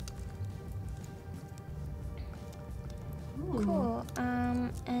 Cool.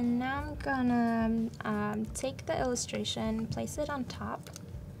 And now I'm gonna take the illustration, place it on top.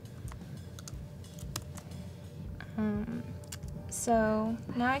 So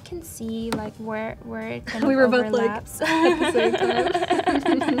now I can see like where it kind of we were overlaps. both like at the same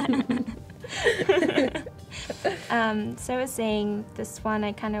time. So I was saying this one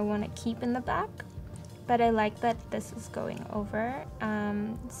I kind of want to keep in the back, but I like that this is going over.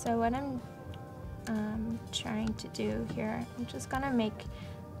 So what I'm trying to do here, I'm just gonna make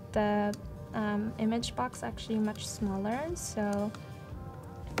the image box actually much smaller. So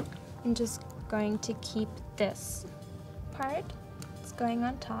I'm just going to keep this part. It's going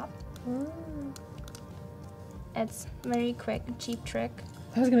on top. It's very quick, cheap trick.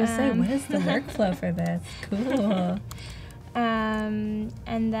 I was gonna say, what is the workflow for this? Cool. And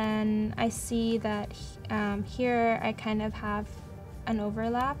then I see that here I kind of have an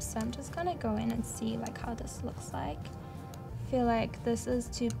overlap, so I'm just gonna go in and see like how this looks like. I feel like this is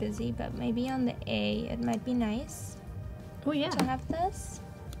too busy, but maybe on the A it might be nice to have this.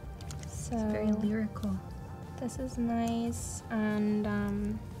 So it's very lyrical. This is nice, and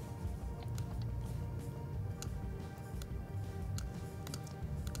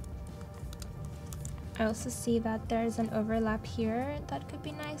I also see that there's an overlap here that could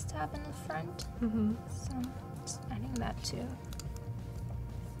be nice to have in the front. So I'm just adding that too.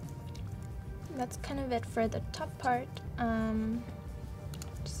 That's kind of it for the top part.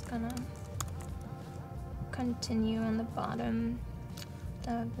 Just gonna continue on the bottom,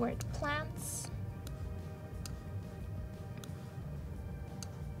 the word plants.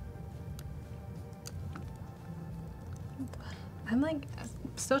 I'm like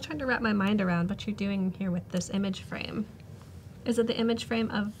still trying to wrap my mind around what you're doing here with this image frame. Is it the image frame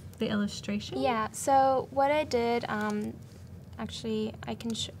of the illustration? Yeah, so what I did, actually I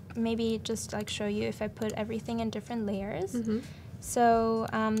can maybe just like show you if I put everything in different layers. So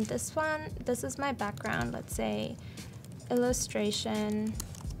this is my background, let's say illustration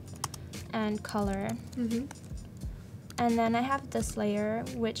and color. And then I have this layer,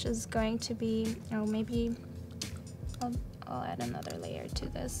 which is going to be, oh, maybe I'll add another layer to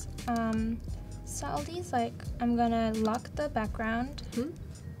this. So all these, like, I'm gonna lock the background,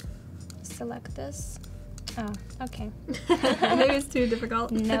 select this. Oh, okay. Maybe it's too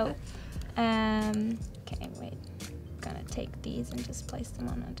difficult. No. Okay, wait. I'm gonna take these and just place them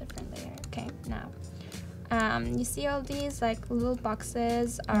on a different layer. Okay, now. You see all these like little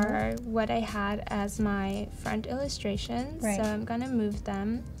boxes are what I had as my front illustrations. Right. So I'm gonna move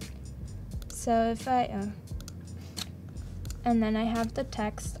them. So if I, and then I have the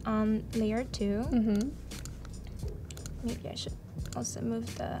text on layer 2. Maybe I should also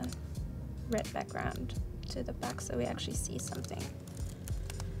move the red background to the back so we actually see something.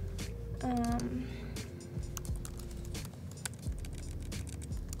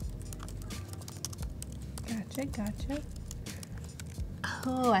 Gotcha.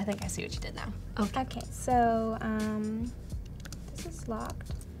 Oh, I think I see what you did now. Okay, so this is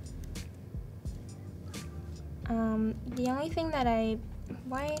locked. The only thing that I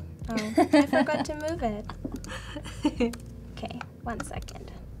forgot to move it. Okay, 1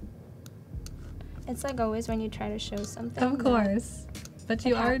 second. It's like always when you try to show something. Of course. But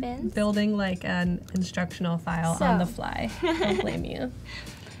you are building like an instructional file on the fly. Don't blame you.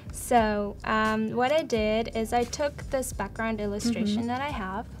 So what I did is I took this background illustration that I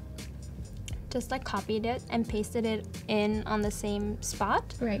have, just like copied it and pasted it in on the same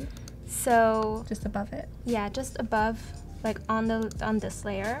spot. Right. So just above it. Yeah, just above, like on this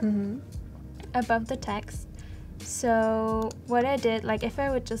layer, above the text. So what I did, like if I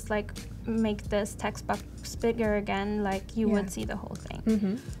would just like make this text box bigger again, like you would see the whole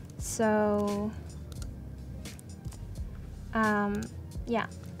thing. So yeah,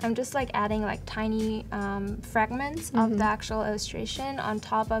 I'm just like adding like tiny fragments of the actual illustration on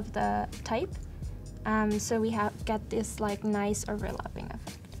top of the type, so we get this like nice overlapping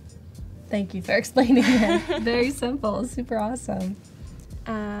effect. Thank you for explaining it. Very simple, super awesome.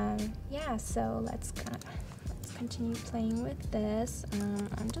 Yeah, so let's continue playing with this.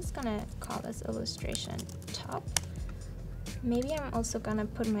 I'm just gonna call this illustration top. Maybe I'm also gonna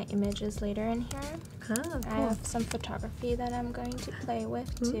put my images later in here. Cool. I have some photography that I'm going to play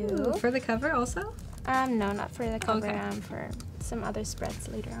with too. Ooh, for the cover also? No, not for the cover. For some other spreads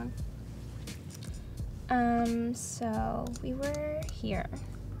later on. So we were here.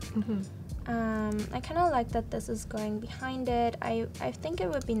 I kind of like that this is going behind it. I think it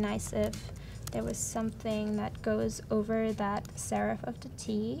would be nice if there was something that goes over that serif of the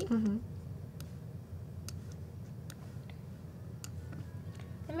T.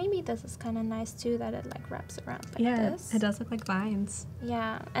 And maybe this is kind of nice too, that it like wraps around like this. Yeah, it does look like vines.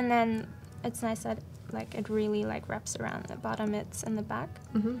 Yeah, and then it's nice that like it really like wraps around the bottom, it's in the back.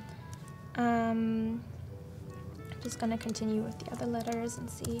 Just gonna continue with the other letters and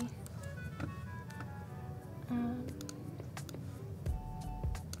see.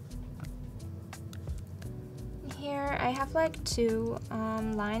 Here I have like two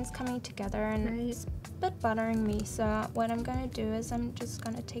lines coming together, and it's a bit bothering me. So what I'm gonna do is I'm just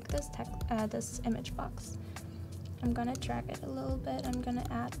gonna take this this image box. I'm gonna drag it a little bit. I'm gonna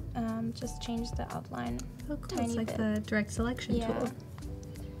add just change the outline. Oh, cool! It's like the direct selection tool.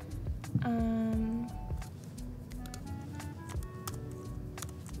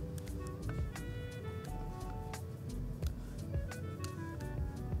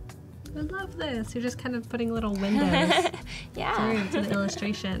 I love this. You're just kind of putting little windows through to the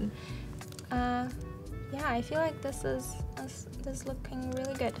illustration. Yeah, I feel like this is looking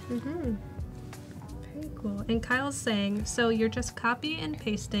really good. Very cool. And Kyle's saying, so you're just copy and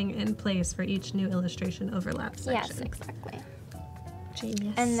pasting in place for each new illustration overlap section. Yes, exactly.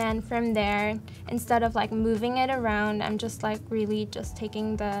 Genius. And then from there, instead of like moving it around, I'm just like really just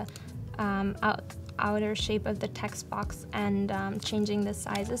taking the outer shape of the text box and changing the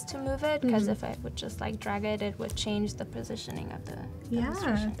sizes to move it, because if I would just like drag it, it would change the positioning of the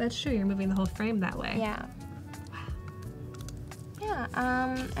illustration. That's true. You're moving the whole frame that way. Yeah. Yeah,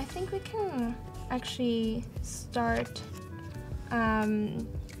 I think we can actually start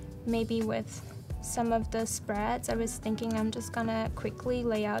maybe with some of the spreads. I was thinking I'm just gonna quickly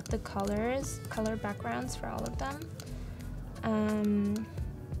lay out the color backgrounds for all of them.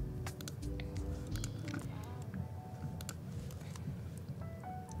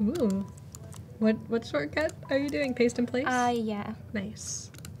 Ooh. What shortcut are you doing? Paste in place? Yeah.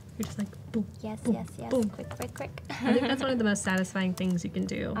 Nice. You're just like boom. Yes, boom, yes, yes. boom. Quick, quick, quick. I think that's one of the most satisfying things you can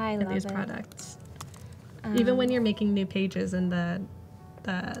do I in love these it. products. Even when you're making new pages in the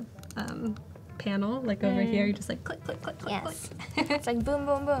panel, like over here, you're just like click, click, click, click, Yes. click. It's like boom,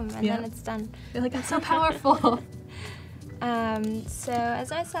 boom, boom, and Yeah. then it's done. You're like, that's so powerful. So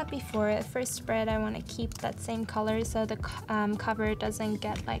as I said before, the first spread I want to keep that same color so the cover doesn't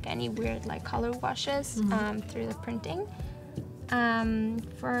get like any weird like color washes through the printing.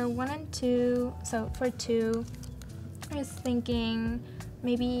 For 1 and 2, so for 2, I was thinking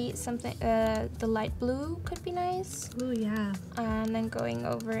maybe something, the light blue could be nice. Ooh, yeah. And then going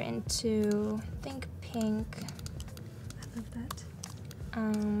over into, I think, pink. I love that.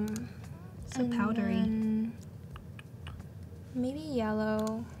 So And powdery. then maybe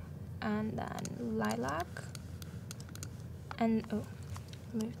yellow, and then lilac. And, oh,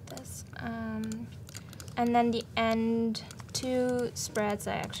 move this. And then the end 2 spreads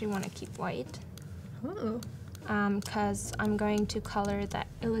I actually want to keep white. Oh. Because I'm going to color the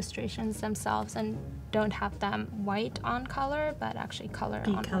illustrations themselves and don't have them white on color, but actually color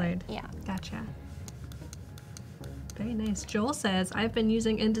Be on colored. white. Yeah. Gotcha. Very nice. Joel says, I've been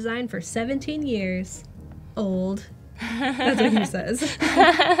using InDesign for 17 years. Old. That's what he says.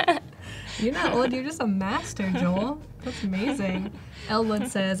 You're not old, you're just a master, Joel. That's amazing. Elwood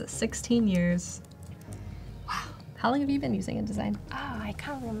says 16 years. Wow. How long have you been using InDesign? Oh, I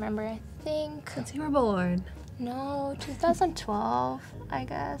can't remember. I think, Since you were born. no, 2012, I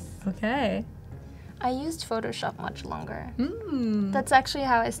guess. Okay. I used Photoshop much longer. Hmm. That's actually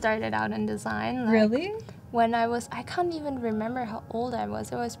how I started out in design. Like, Really? When I can't even remember how old I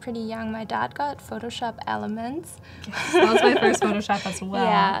was. I was pretty young. My dad got Photoshop Elements. Yes, that was my first Photoshop as well.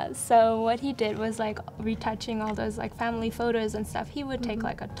 Yeah, so what he did was like retouching all those like family photos and stuff. He would take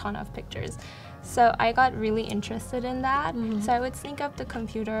like a ton of pictures. So I got really interested in that. So I would sync up the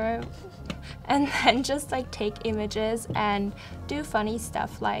computer and then just like take images and do funny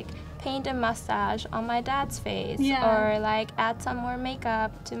stuff like paint a mustache on my dad's face, or like add some more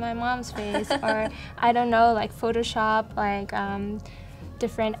makeup to my mom's face, or I don't know, like Photoshop like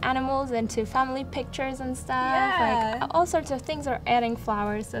different animals into family pictures and stuff. Like all sorts of things, or adding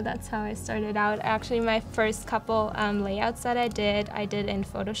flowers. So that's how I started out. Actually, my first couple layouts that I did in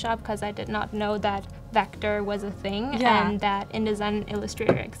Photoshop because I did not know that vector was a thing and that InDesign and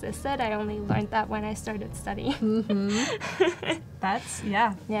Illustrator existed. I only learned that when I started studying. That's,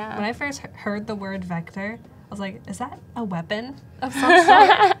 yeah. Yeah. When I first heard the word vector, I was like, is that a weapon of some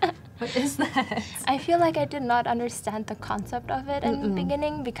sort? What is that? I feel like I did not understand the concept of it in the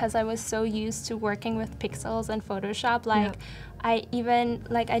beginning because I was so used to working with pixels and Photoshop. Like, I even,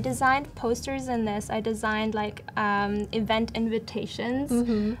 like, I designed posters in this. I designed, like, event invitations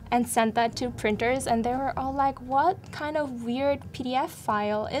and sent that to printers, and they were all like, what kind of weird PDF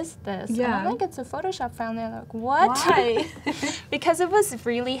file is this? And I'm like, it's a Photoshop file. And they're like, what? Why? Because it was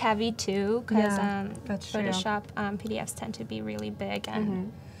really heavy, too, because that's true. Photoshop PDFs tend to be really big.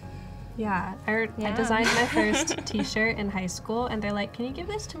 And Yeah, I designed my first t-shirt in high school, and they're like, can you give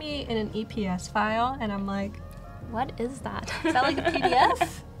this to me in an EPS file? And I'm like, what is that? is that like a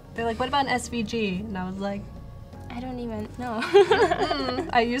PDF? They're like, what about an SVG? And I was like, I don't even know.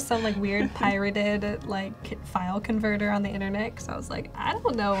 I used some like weird pirated like file converter on the internet because I was like, I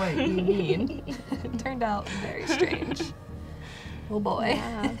don't know what you mean. It turned out very strange. Oh boy.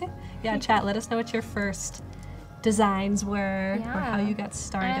 Yeah, chat, let us know what your first designs were or how you got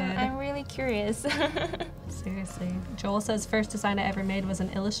started. I'm really curious. Seriously. Joel says first design I ever made was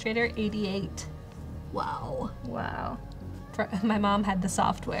an Illustrator 88. Wow. Wow. My mom had the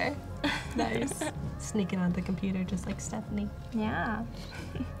software. Nice. Sneaking on the computer just like Stephanie. Yeah.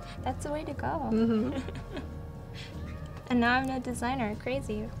 That's the way to go. And now I'm a designer.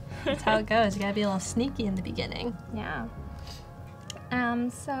 Crazy. That's how it goes. You gotta be a little sneaky in the beginning. Yeah.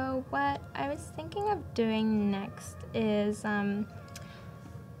 So what I was thinking of doing next is I'm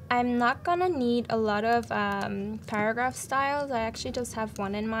not gonna need a lot of paragraph styles. I actually just have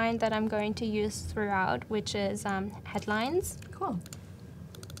one in mind that I'm going to use throughout, which is headlines. Cool.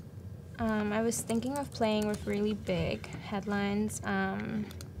 I was thinking of playing with really big headlines. I'm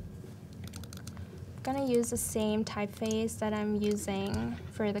gonna use the same typeface that I'm using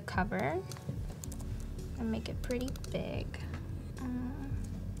for the cover and make it pretty big.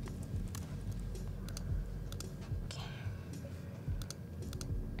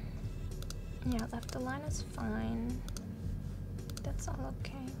 Yeah, left align is fine. That's all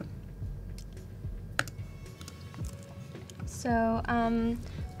okay. So I'm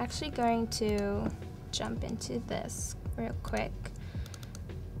actually going to jump into this real quick.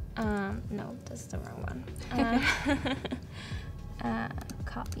 No, that's the wrong one.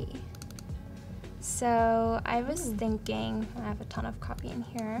 Copy. So I was thinking, I have a ton of copy in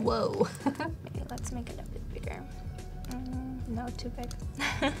here. Whoa. Maybe let's make it a bit bigger. No, too big.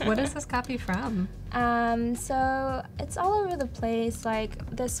 What is this copy from? So it's all over the place. Like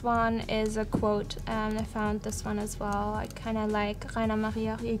this one is a quote, and I found this one as well. I kind of like Rainer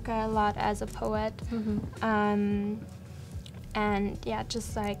Maria Rilke a lot as a poet. And yeah,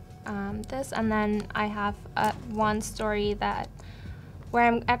 just like this. And then I have one story where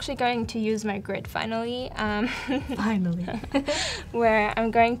I'm actually going to use my grid finally. Finally. Where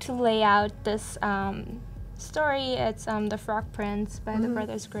I'm going to lay out this story. It's The Frog Prince by the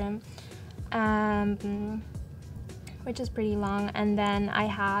Brothers Grimm, which is pretty long. And then I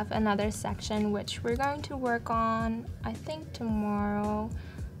have another section which we're going to work on, I think tomorrow,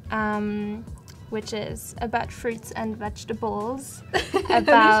 which is about fruits and vegetables.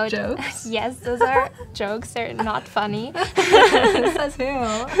 About jokes? Yes, those are jokes. They're not funny. Says who?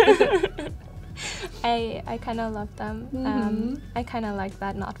 I kind of love them. I kind of like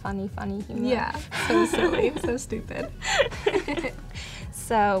that not funny humor. Yeah, so silly, so stupid.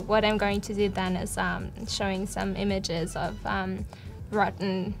 So what I'm going to do then is showing some images of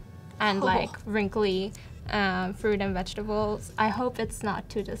rotten and like wrinkly fruit and vegetables. I hope it's not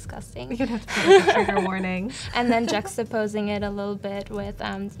too disgusting. You're gonna have to put like a trigger warning. And then juxtaposing it a little bit with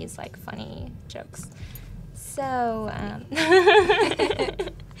these like funny jokes. So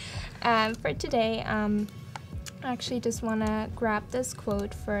for today, I actually just want to grab this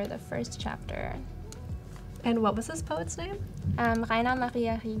quote for the first chapter. And what was this poet's name? Rainer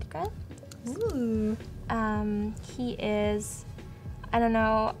Maria Rilke. Ooh. He is, I don't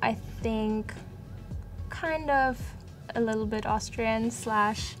know, I think kind of a little bit Austrian / Just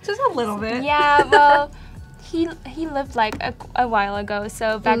a little bit. Yeah, well, he lived like a while ago,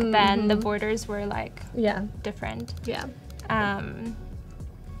 so back then the borders were like different. Yeah.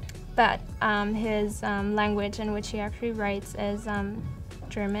 But his language in which he actually writes is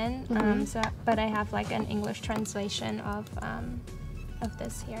German. But I have like an English translation of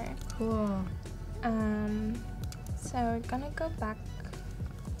this here. Cool. So we're gonna go back.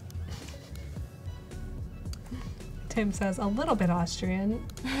 Tim says a little bit Austrian.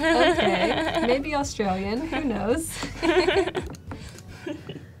 Okay, maybe Australian. Who knows?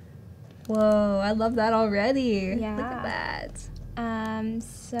 Whoa, I love that already. Yeah. Look at that.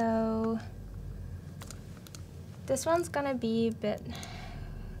 So this one's gonna be a bit,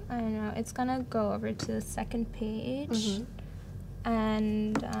 I don't know, it's gonna go over to the second page.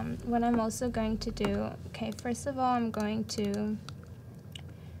 And what I'm also going to do, okay, first of all, I'm going to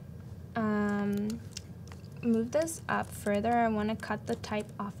move this up further. I want to cut the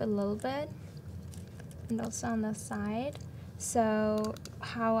type off a little bit, and also on the side. So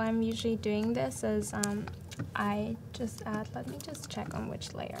how I'm usually doing this is I just add, let me just check on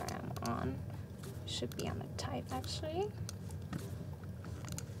which layer I'm on. Should be on the type actually.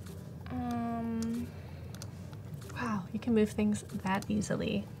 Wow, you can move things that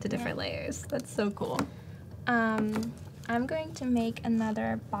easily to different layers. That's so cool. I'm going to make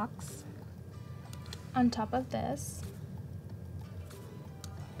another box on top of this.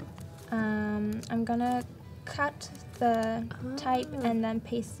 I'm gonna cut the type and then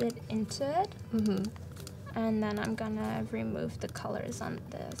paste it into it. And then I'm gonna remove the colors on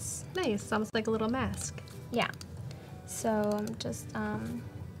this. Nice, almost like a little mask. Yeah. So I'm just,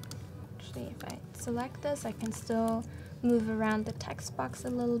 actually if I select this, I can still move around the text box a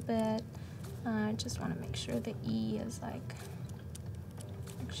little bit. I just want to make sure the E is like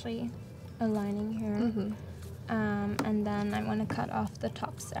actually aligning here. And then I want to cut off the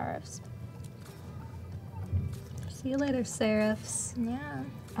top serifs. See you later, serifs. Yeah.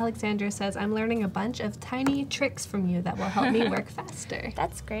 Alexandra says, I'm learning a bunch of tiny tricks from you that will help me work faster.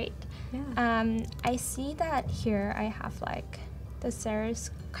 That's great. Yeah. I see that here I have like the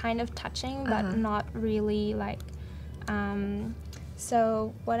serifs kind of touching, but not really like,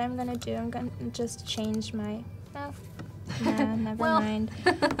 so what I'm gonna do, I'm gonna just change my, never mind.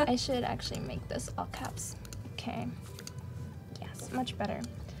 I should actually make this all caps. Okay. Yes, much better.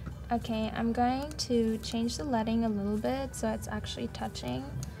 Okay, I'm going to change the leading a little bit so it's actually touching.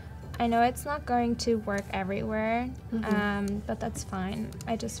 I know it's not going to work everywhere, but that's fine.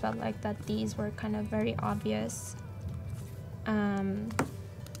 I just felt like that these were kind of very obvious. And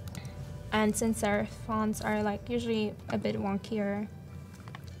since serif fonts are like usually a bit wonkier,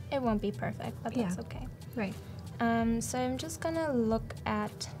 it won't be perfect, but that's okay. Right. So I'm just gonna look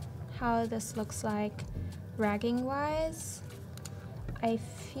at how this looks like ragging wise. I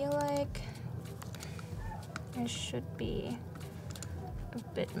feel like I should be a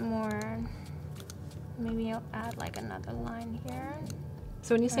bit more. Maybe I'll add like another line here.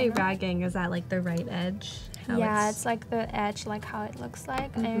 So when you say ragging, is that like the right edge? Yeah, it's like the edge, like how it looks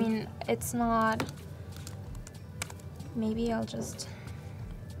like. I mean, it's not. Maybe I'll just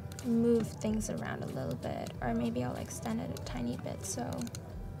move things around a little bit, or maybe I'll extend it a tiny bit, so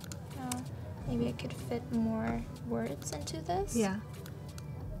maybe I could fit more words into this. Yeah.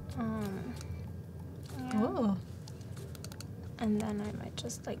 Oh. And then I might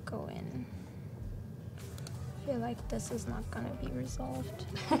just like go in. I feel like this is not gonna be resolved.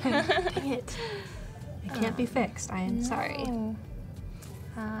 Dang it. It can't be fixed. I am sorry.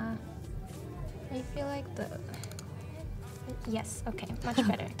 I feel like yes, okay, much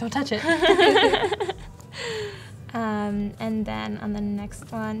better. Don't touch it. And then on the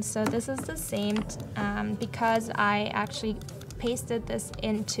next one, so this is the same because I actually pasted this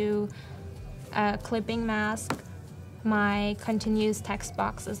into a clipping mask. My continuous text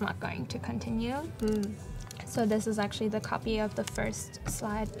box is not going to continue. So this is actually the copy of the first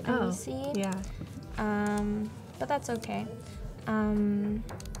slide you see. Yeah. But that's okay.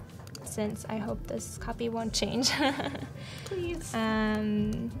 Since I hope this copy won't change. Please.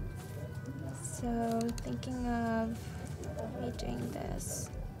 So thinking of me doing this.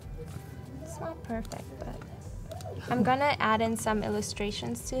 It's not perfect, but I'm gonna add in some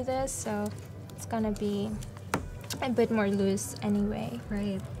illustrations to this, so it's gonna be a bit more loose anyway.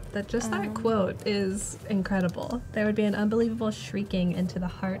 Right. That quote is incredible. There would be an unbelievable shrieking into the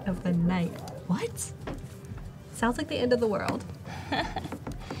heart of the night. What? Sounds like the end of the world.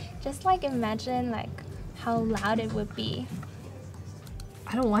 Just like imagine like how loud it would be.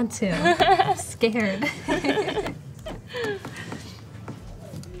 I don't want to. I'm scared.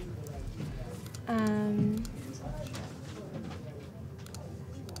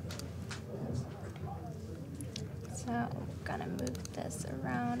 So I'm gonna move this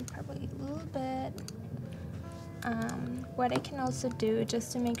around probably a little bit. What I can also do,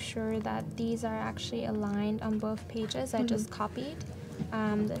 just to make sure that these are actually aligned on both pages, I just copied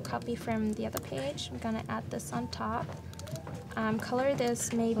the copy from the other page. I'm gonna add this on top. Color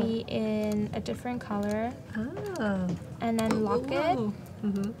this maybe in a different color. And then lock it.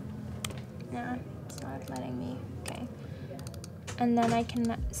 No, it's not letting me. Okay. And then I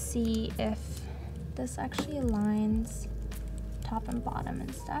can see if this actually aligns top and bottom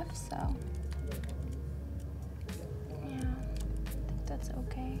and stuff, so yeah, I think that's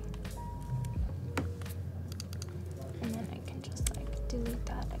okay. And then I can just like delete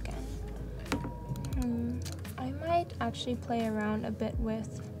that again. I might actually play around a bit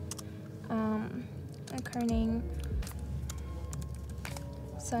with a kerning,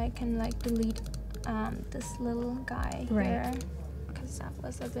 so I can like delete this little guy here, because that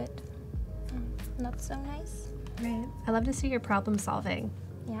was a bit not so nice. Right. I love to see your problem solving.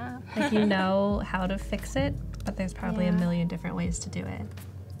 Yeah. Like you know how to fix it, but there's probably a million different ways to do it.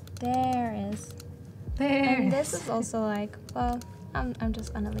 There is. And this is also like, well, I'm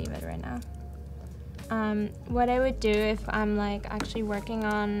just gonna leave it right now. What I would do if I'm like actually working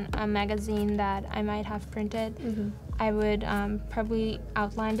on a magazine that I might have printed, I would probably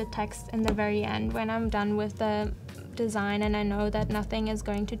outline the text in the very end when I'm done with the design and I know that nothing is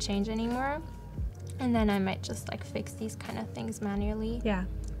going to change anymore. And then I might just like fix these kind of things manually. Yeah.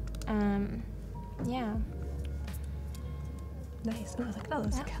 Yeah. Nice. Oh, look at all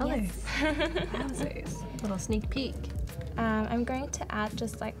those colors. Wowzers. Little sneak peek. I'm going to add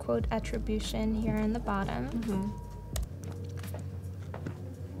just like quote attribution here in the bottom.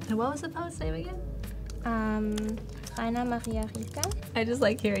 And what was the poet's name again? Rainer Maria Rilke. I just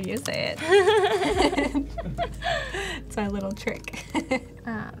like hearing you say it. It's my little trick. Let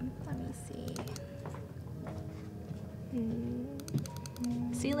me see.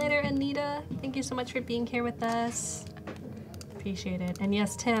 See you later, Anita. Thank you so much for being here with us. Appreciate it. And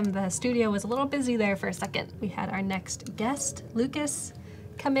yes, Tim, the studio was a little busy there for a second. We had our next guest, Lucas,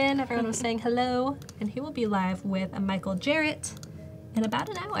 come in. Everyone was saying hello, and he will be live with Michael Jarrett in about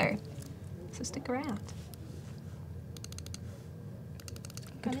an hour. So stick around.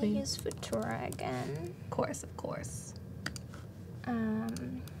 I'm gonna use Futura again. Of course, of course.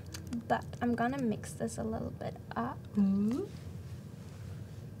 But I'm gonna mix this a little bit up.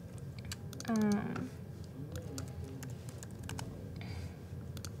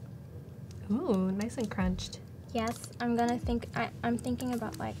 Ooh, nice and crunched. Yes, I'm thinking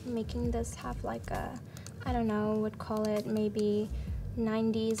about like making this have like a, I don't know, would call it maybe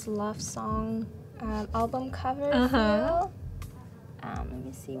 90s love song album cover feel. Let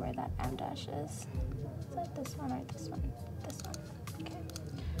me see where that M dash is. Is that this one or this one? This one. Okay.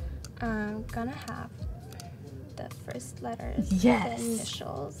 I'm gonna have the first letters, Yes. the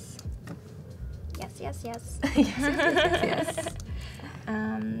initials. Yes, yes, yes. Yes.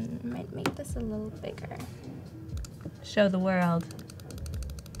 Might make this a little bigger. Show the world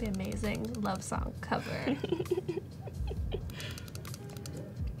the amazing love song cover.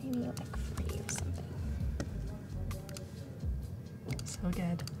 Maybe like 3 or something. So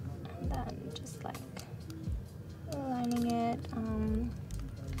good. And then just like lining it.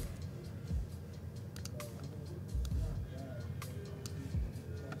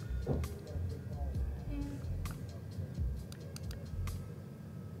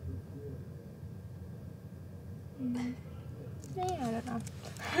 Yeah, I don't know.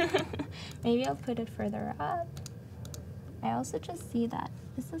 Maybe I'll put it further up. I also just see that.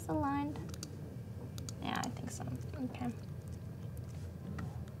 Is this aligned? Yeah, I think so. Okay.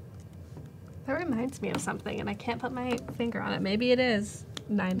 That reminds me of something, and I can't put my finger on it. Maybe it is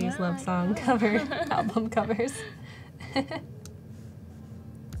 90s Yeah, love I song know. cover, album covers. Maybe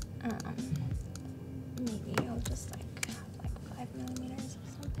I'll just like 5 millimeters or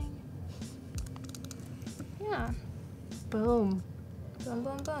something. Yeah. Boom. Boom,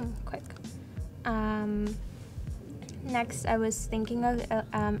 boom, boom. Quick. Next, I was thinking of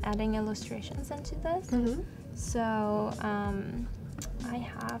adding illustrations into this. Mm-hmm. So I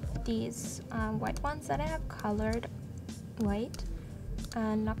have these white ones that I have colored white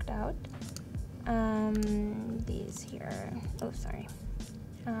and knocked out. These here. Oh, sorry.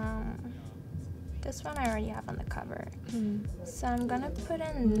 This one I already have on the cover. So I'm gonna put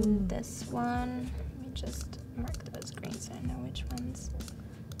in this one. Let me just mark those green so I know which ones.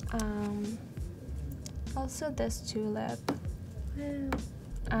 Also this tulip.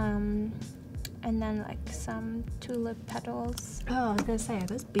 And then like some tulip petals. Oh, I was gonna say, are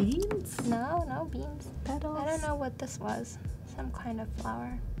those beans? No, no beans. Petals? I don't know what this was. Some kind of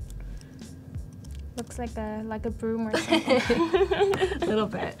flower. Looks like a broom or something. A little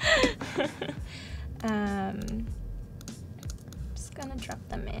bit. Just gonna drop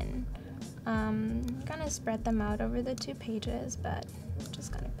them in. I'm gonna spread them out over the 2 pages, but I'm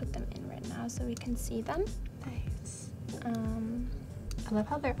just gonna put them in right now so we can see them. Nice. I love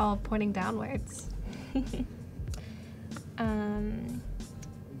how they're all pointing downwards.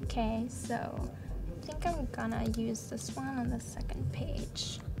 Okay, so I think I'm gonna use this one on the 2nd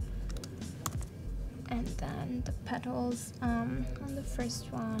page. And then the petals on the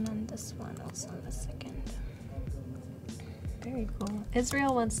 1st one, and this one also on the 2nd. Very cool.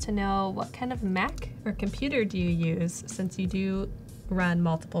 Israel wants to know, what kind of Mac or computer do you use, since you do run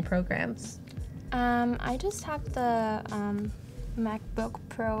multiple programs? I just have the MacBook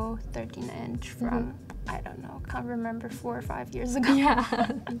Pro 13-inch from, I don't know, can't remember, 4 or 5 years ago. Yeah,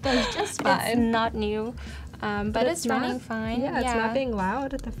 that's just fine. It's not new, but it's running fine. Yeah, it's not being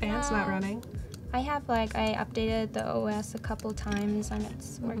loud. The fan's not Yeah. running. I updated the OS a couple times and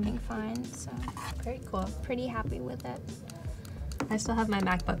it's working fine, so Very cool. pretty happy with it. I still have my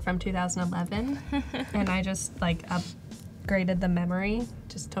MacBook from 2011, and I just like upgraded the memory,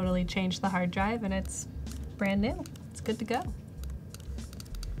 just totally changed the hard drive, and it's brand new. It's good to go.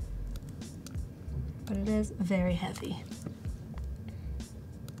 But it is very heavy.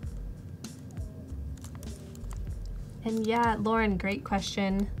 And yeah, Lauren, great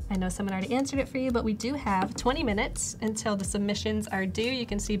question. I know someone already answered it for you, but we do have 20 minutes until the submissions are due. You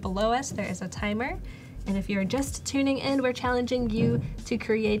can see below us there is a timer. And if you're just tuning in, we're challenging you to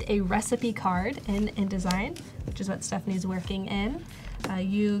create a recipe card in InDesign, which is what Stephanie's working in.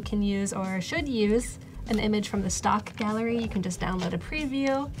 You can use, or should use, an image from the stock gallery. You can just download a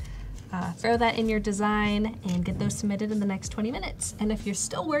preview, throw that in your design, and get those submitted in the next 20 minutes. And if you're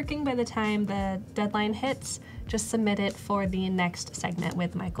still working by the time the deadline hits, just submit it for the next segment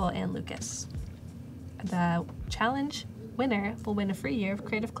with Michael and Lucas. The challenge winner will win a free year of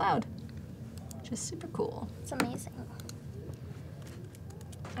Creative Cloud, which is super cool. It's amazing.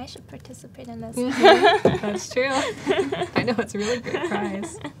 I should participate in this. That's true. I know, it's a really great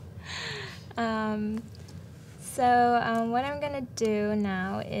prize. What I'm gonna do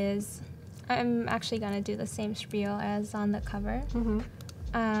now is I'm actually gonna do the same spiel as on the cover.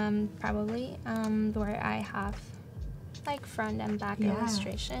 Probably where I have like front and back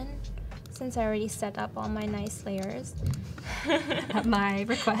illustration, since I already set up all my nice layers. At my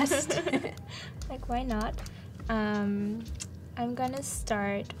request. Like, why not? I'm gonna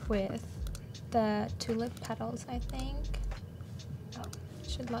start with the tulip petals, I think. Oh,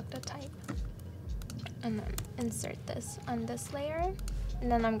 should lock the type. And then insert this on this layer. And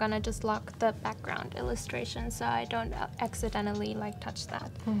then I'm gonna just lock the background illustration so I don't accidentally like touch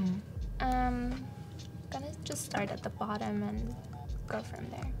that. Gonna just start at the bottom and go from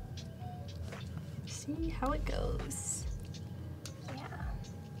there. see how it goes.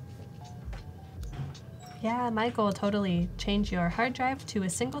 Yeah, Michael, totally change your hard drive to a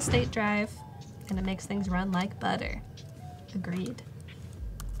single state drive and it makes things run like butter. Agreed.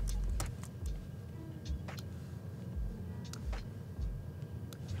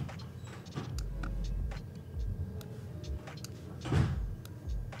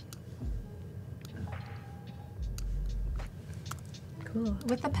 Cool.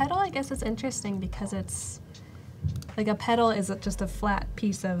 With the pedal, I guess it's interesting because it's like a pedal is just a flat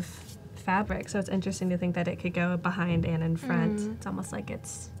piece of fabric, so it's interesting to think that it could go behind and in front. It's almost like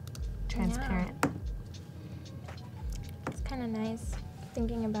it's transparent. Yeah. It's kind of nice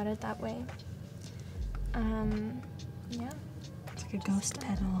thinking about it that way. Yeah. It's like a ghost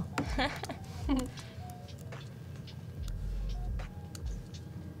pedal.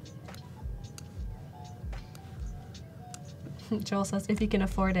 Joel says, if you can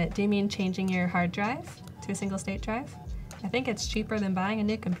afford it, do you mean changing your hard drive to a single state drive? I think it's cheaper than buying a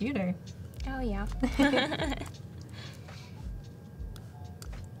new computer. Oh, yeah.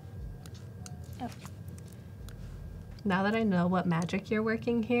 Oh. Now that I know what magic you're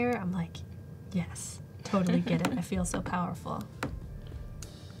working here, I'm like, yes, totally get it. I feel so powerful.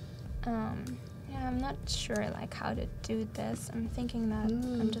 Yeah, I'm not sure like how to do this. I'm thinking that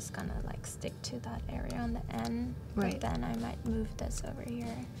I'm just gonna like stick to that area on the end. Right. But then I might move this over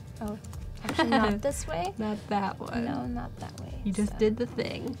here. Oh, actually not this way. Not that one. No, not that way. You just did the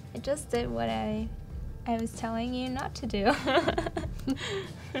thing. I just did what I was telling you not to do.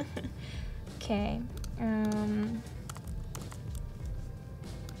 Okay.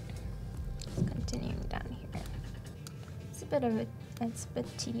 Continuing down here. It's a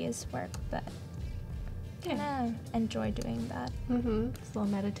bit tedious work, but kind of enjoy doing that. It's a little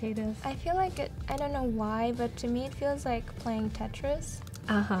meditative. I feel like I don't know why, but to me it feels like playing Tetris.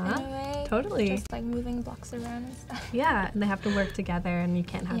 In a way. Totally. Just like moving blocks around and stuff. Yeah, and they have to work together and you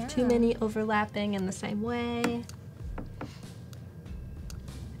can't have too many overlapping in the same way.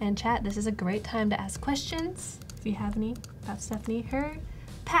 And chat, this is a great time to ask questions, if you have any, about Stefanie. Her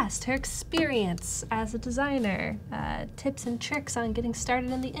past, her experience as a designer, tips and tricks on getting started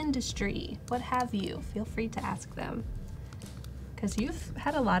in the industry, what have you. Feel free to ask them. Because you've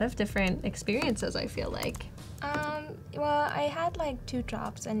had a lot of different experiences, I feel like. Well, I had like 2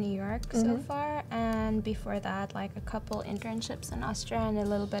 jobs in New York so far, and before that, like a couple internships in Austria and a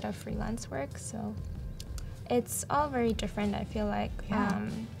little bit of freelance work, so it's all very different, I feel like.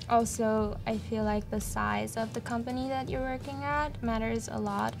 Also, I feel like the size of the company that you're working at matters a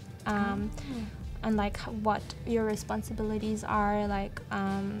lot, and like what your responsibilities are, like,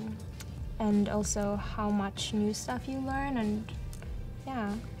 and also how much new stuff you learn, and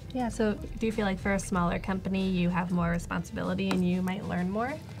yeah. Yeah, so do you feel like for a smaller company you have more responsibility and you might learn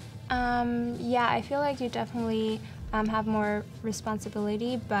more? Yeah, I feel like you definitely have more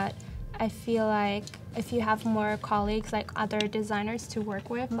responsibility, but I feel like if you have more colleagues, like other designers to work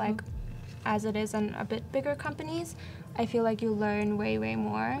with, like as it is in a bit bigger companies, I feel like you learn way, way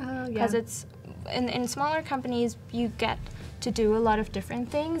more. Because it's, in smaller companies, you get to do a lot of different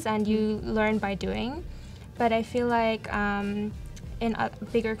things and you learn by doing. But I feel like in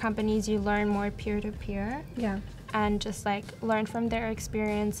bigger companies, you learn more peer-to-peer. Yeah. And just like learn from their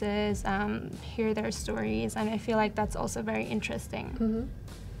experiences, hear their stories, and I feel like that's also very interesting.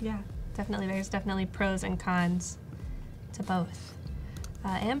 Yeah, definitely. There's definitely pros and cons to both.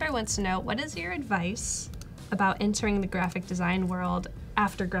 Amber wants to know, what is your advice about entering the graphic design world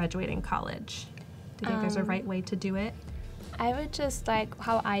after graduating college? Do you think there's a right way to do it? I would just like,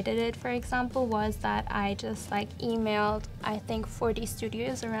 how I did it, for example, was that I just like emailed, I think, 40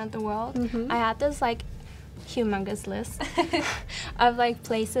 studios around the world. I had this like humongous list of like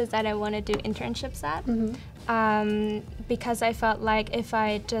places that I want to do internships at. Because I felt like if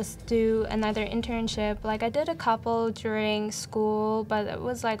I just do another internship, like I did a couple during school, but it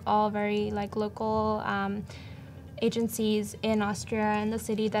was like all very like local agencies in Austria, in the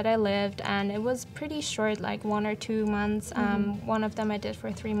city that I lived, and it was pretty short, like 1 or 2 months. One of them I did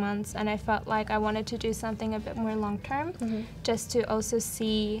for 3 months, and I felt like I wanted to do something a bit more long-term, just to also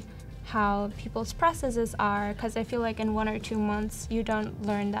see how people's processes are, because I feel like in 1 or 2 months you don't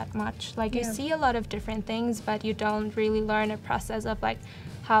learn that much. Like you see a lot of different things, but you don't really learn a process of like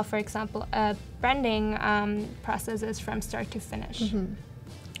how, for example, a branding process is from start to finish.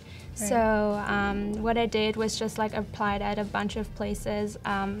 So what I did was just like applied at a bunch of places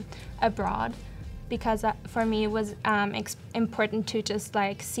abroad, because for me it was important to just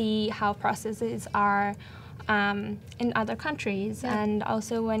like see how processes are in other countries, and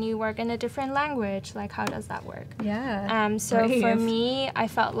also when you work in a different language, like how does that work? So for me, I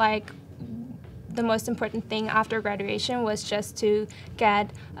felt like the most important thing after graduation was just to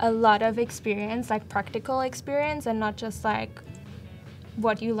get a lot of experience, like practical experience, and not just like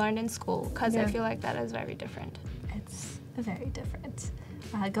what you learned in school, because I feel like that is very different. It's very different.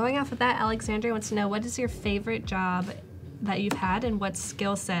 Going off of that, Alexandria wants to know, what is your favorite job that you've had, and what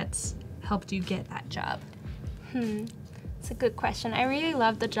skill sets helped you get that job? It's a good question. I really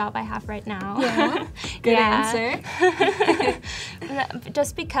love the job I have right now. Yeah, good answer.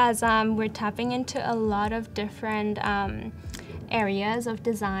 Just because we're tapping into a lot of different areas of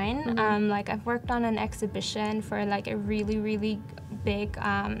design. Like I've worked on an exhibition for like a really, really big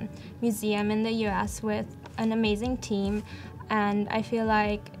museum in the US with an amazing team. And I feel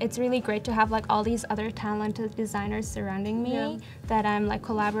like it's really great to have like all these other talented designers surrounding me that I'm like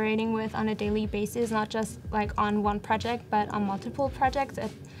collaborating with on a daily basis, not just like on one project, but on multiple projects.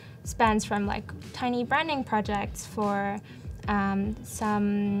 It spans from like tiny branding projects for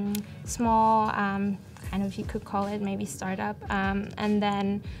some small, kind of, you could call it maybe startup, and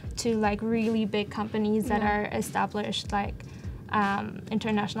then to like really big companies that are established, like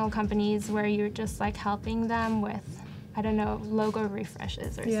international companies where you're just like helping them with, I don't know, logo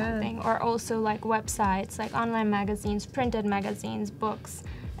refreshes or something, or also like websites, like online magazines, printed magazines, books.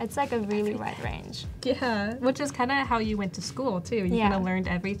 It's like a really wide range. Yeah, which is kind of how you went to school too. You kind of learned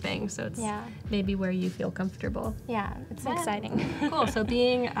everything, so it's maybe where you feel comfortable. Yeah, it's exciting. Cool, so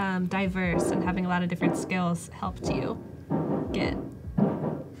being diverse and having a lot of different skills helped you get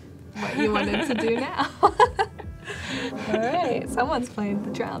what you wanted to do now. All right, someone's playing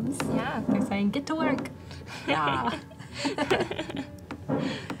the drums. Yeah. They're saying, get to work. Yeah.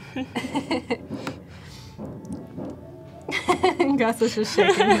 Gus is just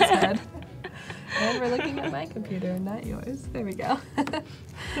shaking his head. And we're looking at my computer, not yours. There we go.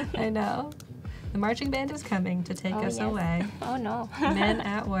 I know. The marching band is coming to take us away. Oh no. Men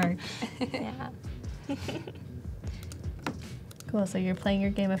at work. Yeah. Cool, so you're playing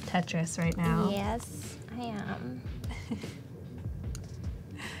your game of Tetris right now. Yes, I am.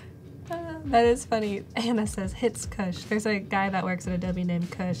 That is funny. Anna says, hits Kush. There's a guy that works at Adobe named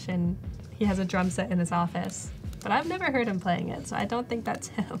Kush, and he has a drum set in his office. But I've never heard him playing it, so I don't think that's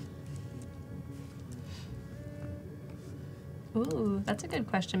him. Ooh, that's a good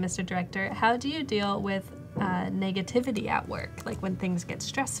question, Mr. Director. How do you deal with negativity at work? Like when things get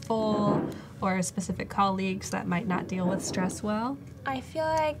stressful, or specific colleagues that might not deal with stress well? I feel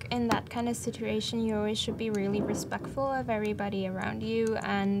like in that kind of situation, you always should be really respectful of everybody around you,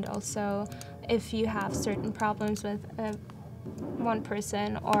 and also if you have certain problems with one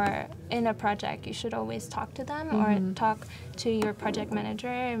person or in a project, you should always talk to them or talk to your project manager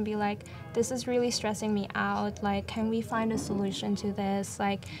and be like, this is really stressing me out, like, can we find a solution to this?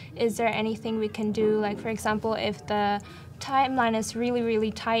 Like, is there anything we can do? Like, for example, if the timeline is really,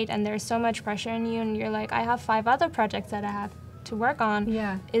 really tight and there's so much pressure on you and you're like, I have 5 other projects that I have to work on.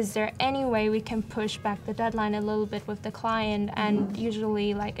 Is there any way we can push back the deadline a little bit with the client? And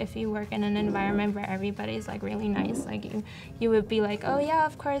usually, like, if you work in an environment where everybody's like really nice, like you would be like, oh yeah,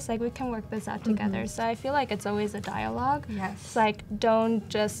 of course, like we can work this out together. So I feel like it's always a dialogue. It's like, don't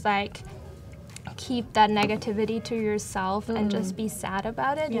just like keep that negativity to yourself and just be sad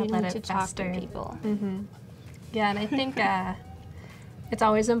about it. You need to talk to people. Yeah, and I think it's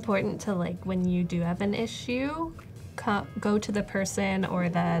always important to, like, when you do have an issue, go to the person or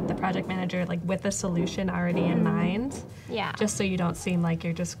the project manager, like, with a solution already in mind. Just so you don't seem like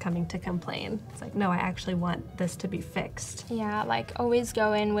you're just coming to complain. It's like, no, I actually want this to be fixed. Yeah, like, always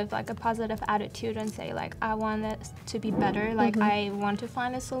go in with like a positive attitude and say, like, I want it to be better. Like, I want to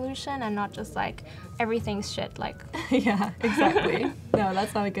find a solution, and not just like everything's shit. Like, yeah, exactly. No,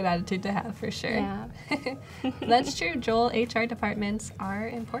 that's not a good attitude to have, for sure. Yeah. That's true. Joel, HR departments are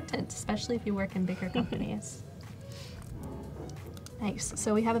important, especially if you work in bigger companies. Nice.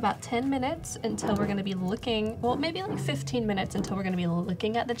 So we have about 10 minutes until we're going to be looking, well, maybe like 15 minutes until we're going to be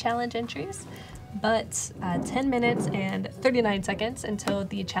looking at the challenge entries, but 10 minutes and 39 seconds until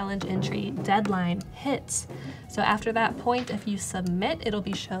the challenge entry deadline hits. So after that point, if you submit, it'll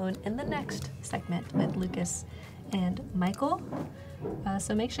be shown in the next segment with Lucas and Michael.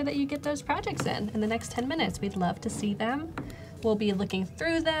 So make sure that you get those projects in the next 10 minutes. We'd love to see them. We'll be looking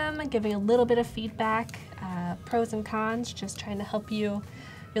through them, giving a little bit of feedback, pros and cons, just trying to help you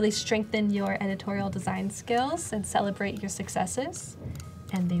really strengthen your editorial design skills and celebrate your successes.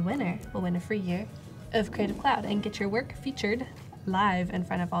 And the winner will win a free year of Creative Cloud and get your work featured live in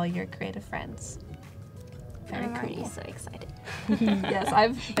front of all your creative friends. Very I'm cool. already so excited. Yes,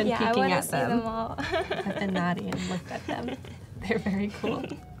 I've been peeking I want at to see them all. I've been naughty and looked at them. They're very cool.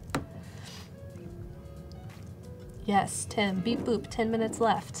 Yes, Tim, beep boop, 10 minutes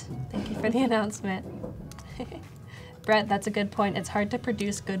left. Thank you for the announcement. Brett, that's a good point. It's hard to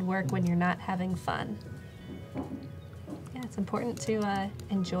produce good work when you're not having fun. Yeah, it's important to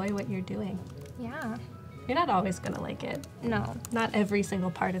enjoy what you're doing. Yeah. You're not always going to like it. No. Not every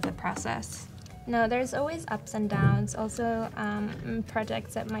single part of the process. No, there's always ups and downs. Also,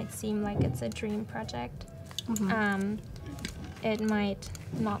 projects that might seem like it's a dream project. It might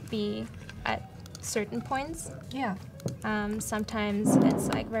not be at certain points. Yeah. Sometimes it's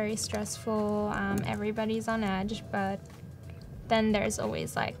like very stressful, everybody's on edge, but then there's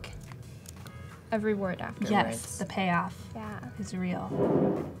always like a reward afterwards. Yes, the payoff is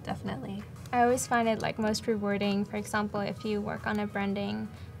real, definitely. I always find it like most rewarding, for example, if you work on a branding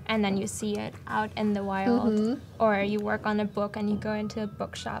and then you see it out in the wild, or you work on a book and you go into a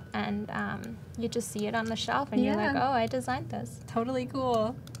bookshop and you just see it on the shelf and you're like, oh, I designed this. Totally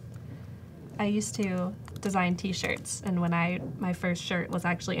cool. I used to design t-shirts, and when my first shirt was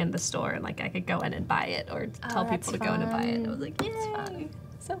actually in the store and like I could go in and buy it or tell people to go in and buy it. I was like, yay,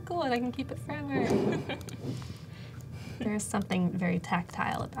 so cool, and I can keep it forever. There's something very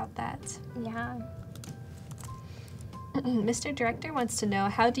tactile about that. Yeah. Mr. Director wants to know,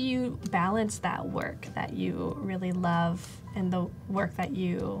 how do you balance that work that you really love and the work that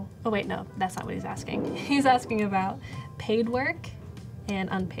you... Oh wait, no, that's not what he's asking. He's asking about paid work and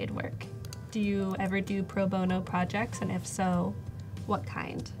unpaid work. Do you ever do pro bono projects, and if so, what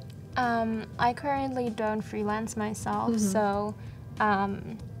kind? I currently don't freelance myself, so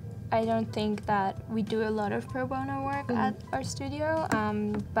I don't think that we do a lot of pro bono work at our studio,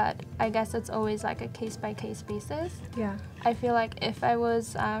 but I guess it's always like a case-by-case basis. Yeah. I feel like if I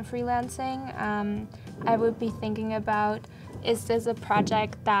was freelancing, I would be thinking about, is this a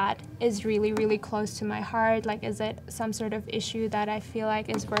project that is really, really close to my heart? Like, is it some sort of issue that I feel like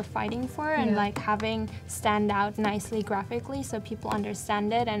is worth fighting for and like having stand out nicely graphically so people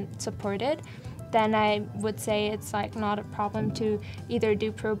understand it and support it? Then I would say it's like not a problem to either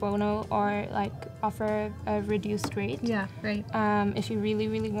do pro bono or like offer a reduced rate. Yeah, right. If you really,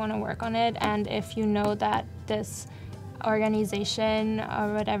 really want to work on it, and if you know that this organization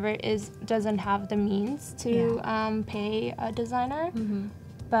or whatever doesn't have the means to pay a designer.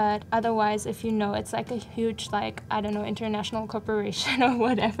 But otherwise, if you know it's like a huge, like, I don't know, international corporation or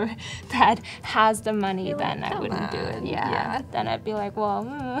whatever that has the money, then I wouldn't do it. Yeah. Then I'd be like, well,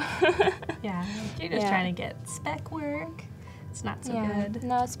 Yeah, you're just trying to get spec work. It's not so good.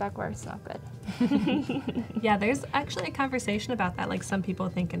 No, spec work's not good. Yeah, there's actually a conversation about that. Like, some people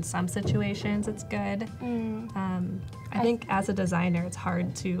think in some situations it's good. I think as a designer, it's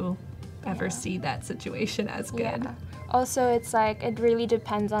hard to ever see that situation as good. Yeah. Also, it's like, it really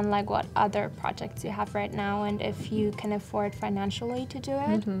depends on like what other projects you have right now and if you can afford financially to do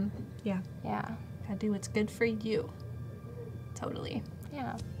it. Yeah. Yeah. Gotta do what's good for you. Totally.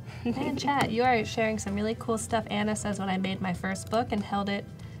 Yeah. And chat, you are sharing some really cool stuff. Anna says, when I made my first book and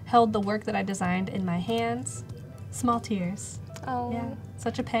held the work that I designed in my hands, small tears. Oh. Yeah,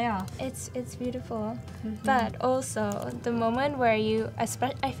 such a payoff. It's beautiful. But also, the moment where I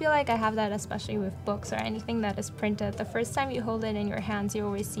feel like I have that especially with books or anything that is printed. The first time you hold it in your hands, you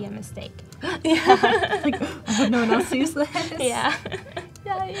always see a mistake. Like, oh, no one else sees this? Yeah.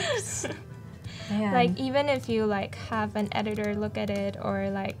 Yikes. Man. Like, even if you like have an editor look at it or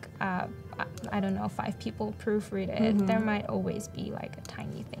like, I don't know, 5 people proofread it, there might always be like a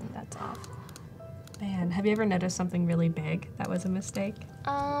tiny thing that's off. Man, have you ever noticed something really big that was a mistake?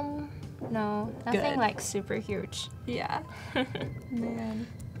 No, nothing Good. like super huge. Yeah. Man.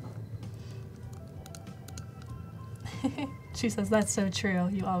 She says, that's so true.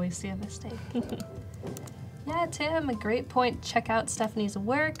 You always see a mistake. Yeah, Tim, a great point. Check out Stephanie's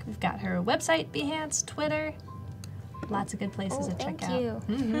work. We've got her website, Behance, Twitter. Lots of good places to check out.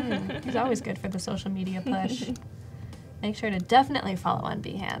 Thank you. It's always good for the social media push. Make sure to definitely follow on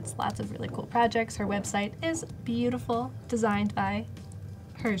Behance. Lots of really cool projects. Her website is beautiful, designed by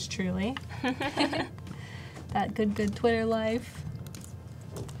hers truly. That good Twitter life.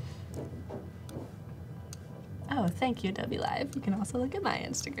 Oh, thank you, Adobe Live. You can also look at my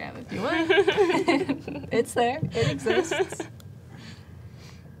Instagram if you want. It's there. It exists.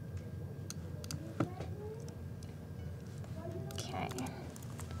 Okay.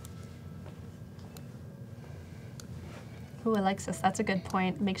 Ooh, Alexis, that's a good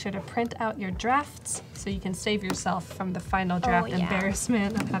point. Make sure to print out your drafts so you can save yourself from the final draft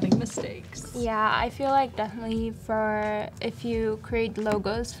embarrassment of having mistakes. Yeah, I feel like definitely for if you create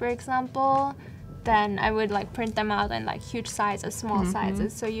logos, for example, then I would like print them out in like huge sizes, small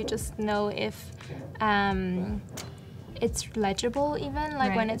sizes, so you just know if it's legible even,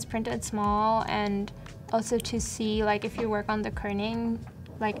 like when it's printed small, and also to see, like, if you work on the kerning,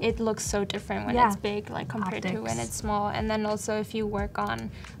 like, it looks so different when it's big, like, compared to when it's small. And then also if you work on,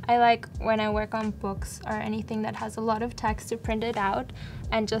 I like when I work on books or anything that has a lot of text, to print it out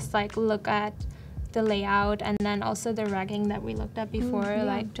and just, like, look at the layout, and then also the ragging that we looked at before,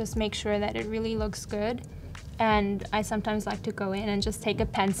 like, just make sure that it really looks good. And I sometimes like to go in and just take a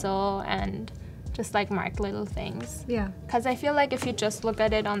pencil and just, like, mark little things. Yeah. Because I feel like if you just look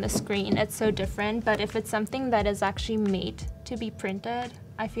at it on the screen, it's so different. But if it's something that is actually made to be printed,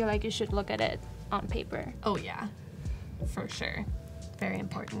 I feel like you should look at it on paper. Oh yeah, for sure. Very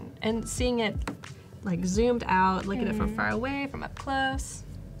important. And seeing it, like, zoomed out, look at it from far away, from up close.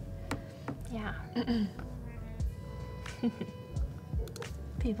 Yeah.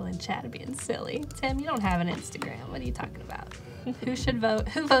 People in chat are being silly. Tim, you don't have an Instagram. What are you talking about? Who should vote?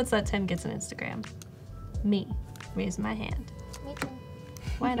 Who votes that Tim gets an Instagram? Me. Raise my hand. Me too.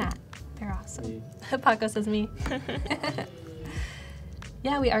 Why not? They're awesome. Paco says me.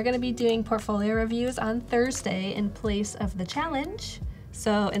 Yeah, we are going to be doing portfolio reviews on Thursday in place of the challenge.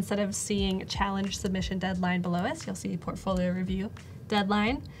 So instead of seeing challenge submission deadline below us, you'll see portfolio review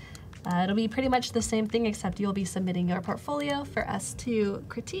deadline. It'll be pretty much the same thing, except you'll be submitting your portfolio for us to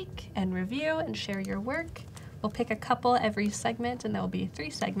critique and review and share your work. We'll pick a couple every segment, and there will be 3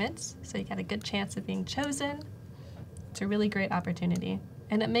 segments, so you got a good chance of being chosen. It's a really great opportunity,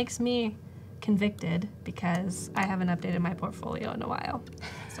 and it makes me convicted because I haven't updated my portfolio in a while.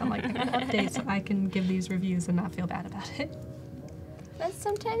 So I'm like, I gotta update so I can give these reviews and not feel bad about it. But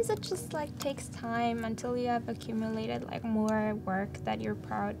sometimes it just, like, takes time until you have accumulated, like, more work that you're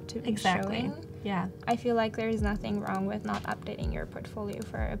proud to be showing. Yeah. I feel like there's nothing wrong with not updating your portfolio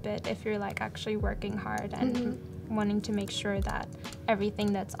for a bit if you're, like, actually working hard and wanting to make sure that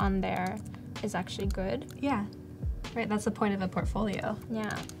everything that's on there is actually good. Yeah. Right, that's the point of a portfolio.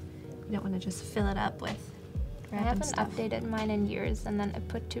 Yeah. You don't want to just fill it up with I random haven't stuff. updated mine in years, and then I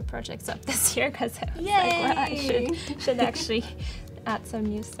put 2 projects up this year because I was Yay! like, well, I should actually add some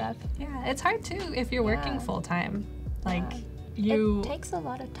new stuff. Yeah, it's hard too if you're working full time. Like, Yeah. It takes a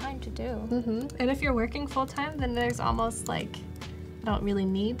lot of time to do. And if you're working full time, then there's almost like, I don't really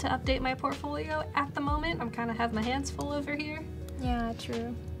need to update my portfolio at the moment. I'm kind of have my hands full over here. Yeah,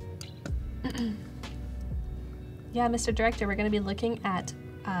 true. Yeah, Mr. Director, we're going to be looking at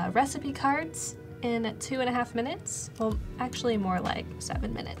recipe cards in 2.5 minutes. Well, actually more like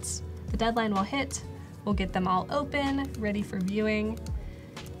 7 minutes. The deadline will hit. We'll get them all open, ready for viewing,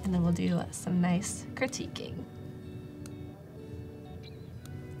 and then we'll do some nice critiquing.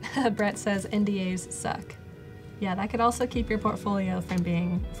 Brett says NDAs suck. Yeah, that could also keep your portfolio from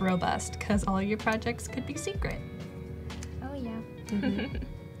being robust because all your projects could be secret. Oh, yeah.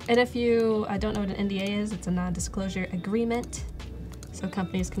 And if you don't know what an NDA is, it's a non-disclosure agreement. So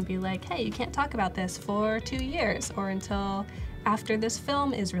companies can be like, hey, you can't talk about this for 2 years or until after this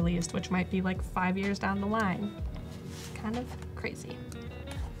film is released, which might be like 5 years down the line. Kind of crazy.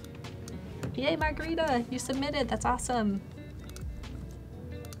 Yay, Margarita, you submitted, that's awesome.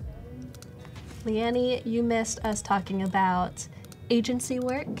 Leanne, you missed us talking about agency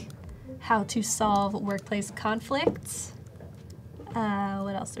work, how to solve workplace conflicts.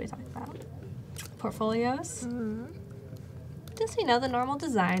 What else do we talk about? Portfolios. Just, you know, the normal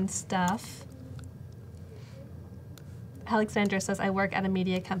design stuff. Alexandra says, I work at a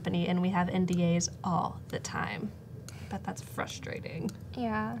media company and we have NDAs all the time. But that's frustrating.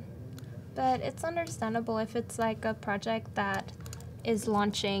 Yeah, but it's understandable if it's like a project that is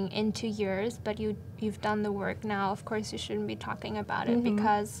launching in 2 years, but you've done the work now. Of course, you shouldn't be talking about it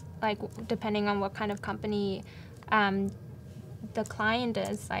because, like, depending on what kind of company the client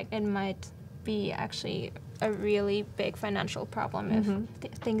is, like, it might be actually a really big financial problem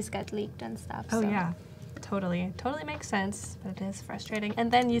if things get leaked and stuff. Oh, yeah. Totally makes sense, but it is frustrating.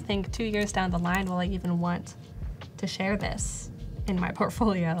 And then you think 2 years down the line, will I even want to share this in my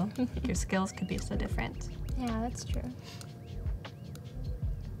portfolio? Your skills could be so different. Yeah, that's true.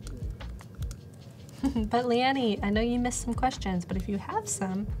 But Leanne, I know you missed some questions, but if you have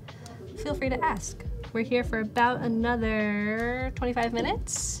some, feel free to ask. We're here for about another 25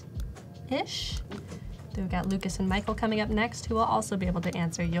 minutes-ish. Then we've got Lucas and Michael coming up next, who will also be able to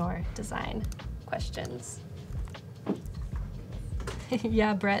answer your design questions.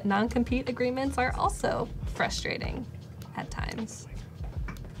 Yeah, Brett, non-compete agreements are also frustrating at times.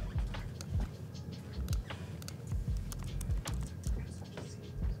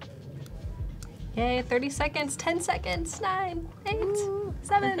 Yay, 30 seconds, 10 seconds, 9, 8,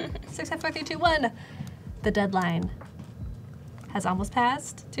 7, 6, 5, 4, 3, 2, 1. The deadline has almost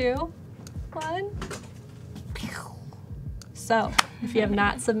passed. 2, 1. So, if you have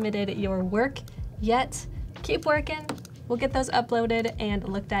not submitted your work yet, keep working. We'll get those uploaded and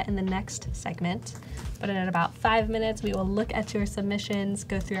looked at in the next segment. But in about 5 minutes, we will look at your submissions,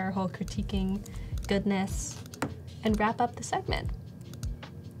 go through our whole critiquing goodness, and wrap up the segment.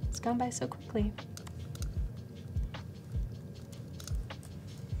 It's gone by so quickly.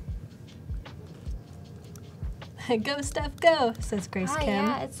 Go, Steph, go, says Grace Kim.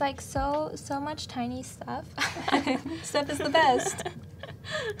 Yeah, it's like so much tiny stuff. Steph is the best.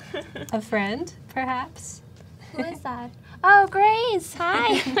 A friend, perhaps? Who is that? Oh, Grace,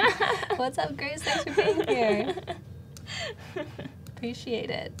 hi. What's up, Grace? Thanks for being here. Appreciate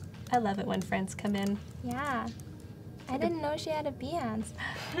it. I love it when friends come in. Yeah. I didn't know she had a Behance.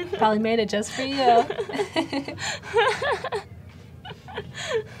 Probably made it just for you.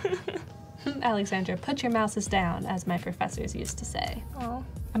 Alexandra, put your mouses down, as my professors used to say. Oh.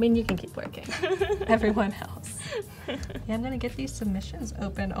 I mean, you can keep working. Everyone else. Yeah, I'm gonna get these submissions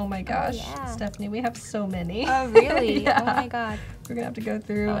open. Oh my gosh, Stephanie, we have so many. Oh, really? Yeah. Oh my god. We're gonna have to go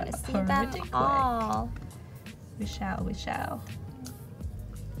through See them all. We shall, we shall.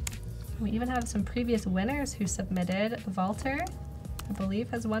 We even have some previous winners who submitted. Walter, I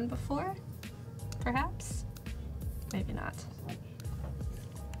believe, has won before, perhaps? Maybe not.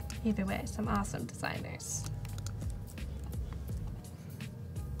 Either way, some awesome designers.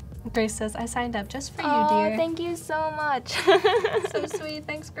 Grace says, I signed up just for you, dear. Oh, thank you so much. So sweet.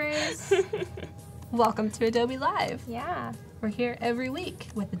 Thanks, Grace. Welcome to Adobe Live. Yeah. We're here every week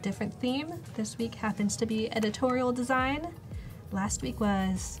with a different theme. This week happens to be editorial design. Last week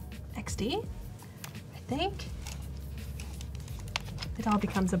was XD, I think. It all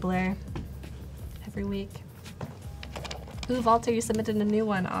becomes a blur every week. Ooh, Walter, you submitted a new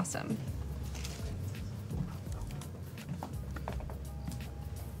one. Awesome.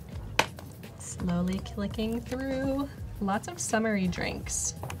 Slowly clicking through. Lots of summery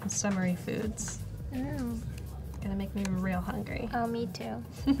drinks and summery foods. Gonna make me real hungry. Oh, me too.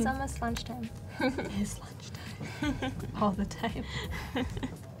 It's almost lunchtime. It is lunchtime. All the time.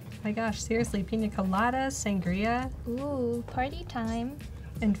 My gosh, seriously, pina coladas, sangria. Ooh, party time.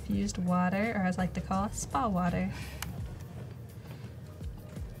 Infused water, or as I like to call it, spa water.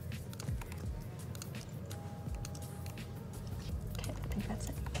 Okay, I think that's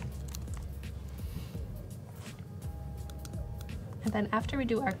it. And then after we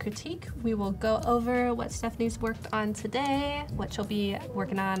do our critique, we will go over what Stephanie's worked on today, what she'll be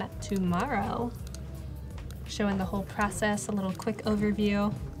working on tomorrow, showing the whole process, a little quick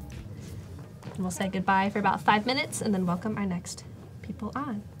overview. And we'll say goodbye for about 5 minutes and then welcome our next people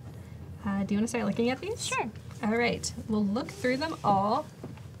on. Do you want to start looking at these? Sure. All right, we'll look through them all.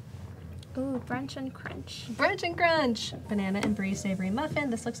 Ooh, brunch and crunch. Brunch and crunch! Banana and brie savory muffin.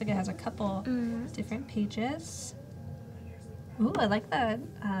 This looks like it has a couple different pages. Ooh, I like that,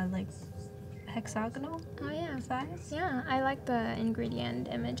 like hexagonal size. Yeah, I like the ingredient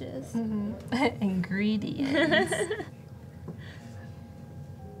images. Ingredients.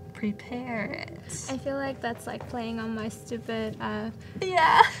 Prepare it. I feel like that's like playing on my stupid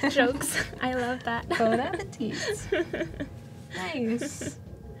Yeah. jokes. I love that. Bon appetit. Nice.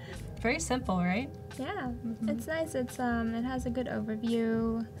 Very simple, right? Yeah, it's nice. It's it has a good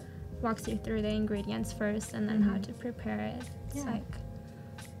overview, walks you through the ingredients first and then how to prepare it. It's like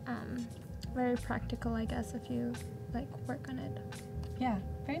very practical, I guess, if you like work on it. Yeah,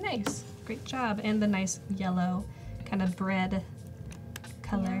 very nice. Great job. And the nice yellow kind of bread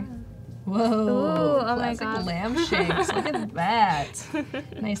color. Yeah. Whoa. Ooh, oh my classic God. lamb shakes. Look at that.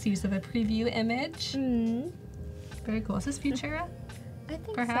 Nice use of a preview image. Very cool. Is this Futura? I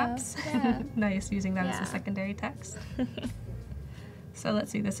think Perhaps? so. Yeah. Nice, using that as a secondary text. So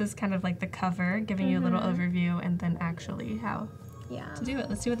let's see, this is kind of like the cover, giving you a little overview, and then actually how to do it.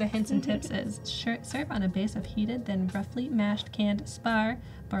 Let's see what the hints and tips is. Serve on a base of heated, then roughly mashed canned spar,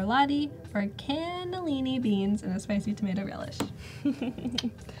 barlati, or cannellini beans, and a spicy tomato relish.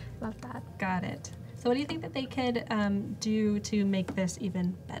 Love that. Got it. So what do you think that they could do to make this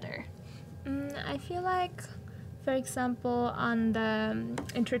even better? I feel like, for example, on the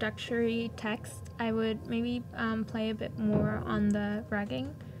introductory text, I would maybe play a bit more on the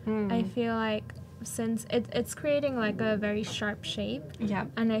rugging. I feel like since it's creating like a very sharp shape,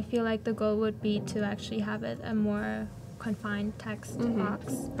 and I feel like the goal would be to actually have it a more confined text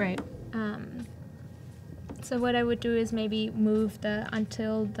box. Right. So what I would do is maybe move the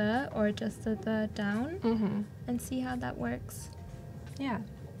until the or just the down and see how that works. Yeah.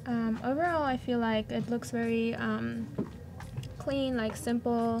 Overall, I feel like it looks very clean, like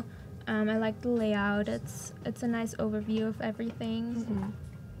simple. I like the layout. It's a nice overview of everything.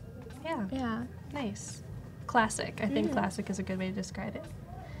 Yeah. Yeah. Nice. Classic. I think classic is a good way to describe it.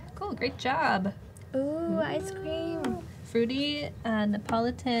 Cool. Great job. Ooh, ice cream. Fruity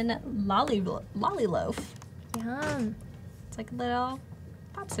Neapolitan lolly loaf. Yum. It's like a little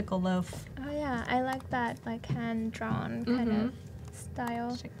popsicle loaf. Oh yeah, I like that like hand-drawn kind of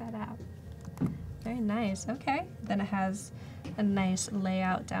style. Check that out. Very nice. Okay. Then it has a nice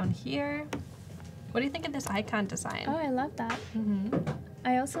layout down here. What do you think of this icon design? Oh, I love that. Mm-hmm.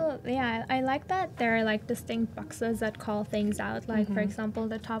 I also, yeah, I like that there are like distinct boxes that call things out. Like for example,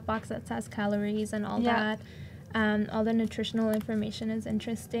 the top box that says calories and all that. All the nutritional information is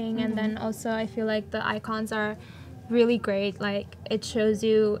interesting. And then also I feel like the icons are really great. Like it shows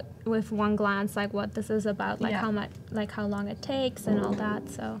you with one glance like what this is about, like how much, like how long it takes and all that.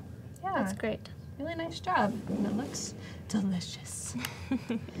 So that's great. Really nice job. And it looks delicious.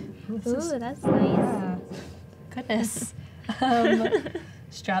 Ooh, that's nice. Yeah. Goodness.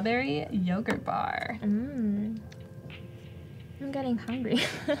 Strawberry yogurt bar. I'm getting hungry.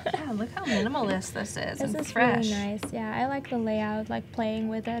 Yeah, look how minimalist this is. This and is fresh. really nice. Yeah, I like the layout, like playing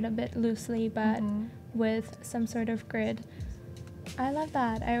with it a bit loosely, but with some sort of grid. I love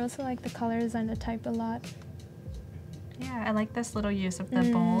that. I also like the colors and the type a lot. Yeah, I like this little use of the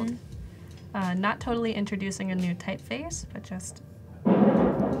bold. Not totally introducing a new typeface, but just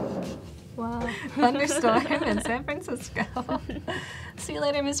Wow. thunderstorm in San Francisco. See you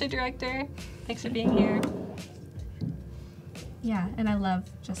later, Mr. Director. Thanks for being here. Yeah, and I love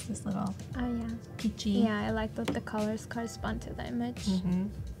just this little peachy. Yeah, I like that the colors correspond to the image.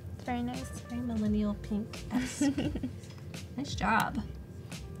 It's very nice. Very millennial pink-esque. Nice job.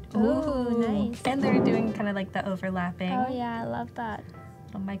 Ooh, nice. And they're doing kind of like the overlapping. Oh yeah, I love that.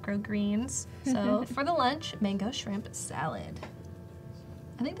 Little microgreens. So for the lunch, mango shrimp salad.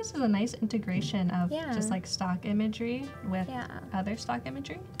 I think this is a nice integration of just like stock imagery with other stock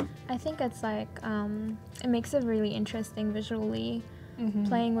imagery. I think it's like, it makes it really interesting visually,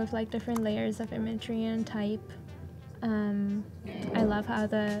 playing with like different layers of imagery and type. I love how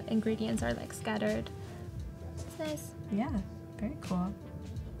the ingredients are like scattered. It's nice. Yeah, very cool.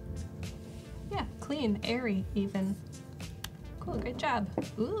 Yeah, clean, airy even. Cool, great job.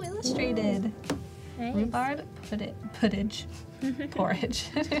 Ooh, illustrated. Nice. Rhubarb porridge.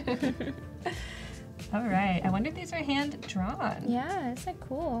 All right, I wonder if these are hand drawn. Yeah, it's like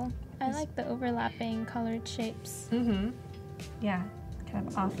cool. I like the overlapping colored shapes. Yeah, kind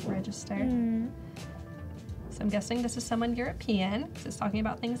of off register. So I'm guessing this is someone European. This is talking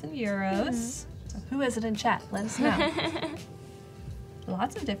about things in euros. So who is it in chat? Let us know.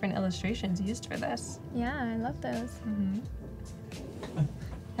 Lots of different illustrations used for this. Yeah, I love those.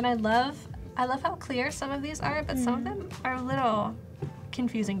 And I love how clear some of these are, but some of them are a little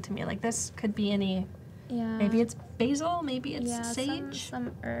confusing to me. Like this could be any. Yeah. Maybe it's basil. Maybe it's sage.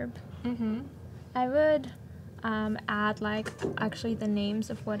 Some herb. I would add like actually the names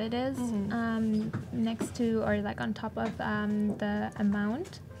of what it is next to or like on top of the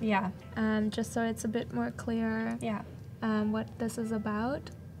amount. Yeah. Just so it's a bit more clear. Yeah. What this is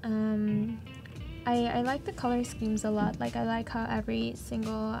about. I like the color schemes a lot. Like I like how every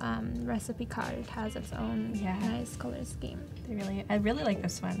single recipe card has its own nice color scheme. I really like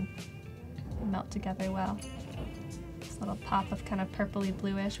this one. They melt together well. This little pop of kind of purpley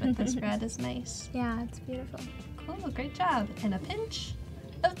bluish with this red is nice. Yeah, it's beautiful. Cool, great job. And a pinch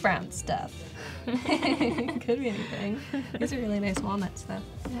of brown stuff. Could be anything. These are really nice walnuts though.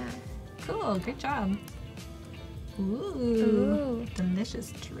 Yeah. Cool, great job. Ooh.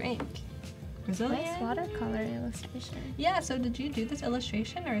 Delicious drink. Brazilian. Nice watercolor illustration. Yeah, so did you do this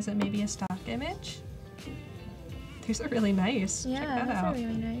illustration or is it maybe a stock image? These are really nice. Yeah, Check that those out. are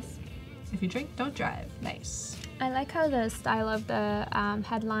really nice. If you drink, don't drive. Nice. I like how the style of the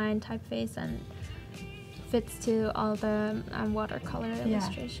headline typeface and fits to all the watercolor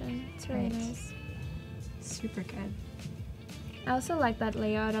illustration. It's really nice. Super good. I also like that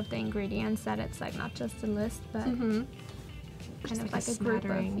layout of the ingredients, that it's like not just a list, but kind of like a group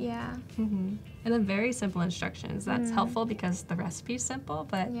of, And then very simple instructions. That's helpful because the recipe's simple,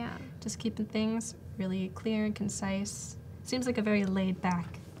 but just keeping things really clear and concise. Seems like a very laid back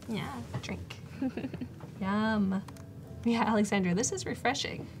drink. Yum. Yeah, Alexandra, this is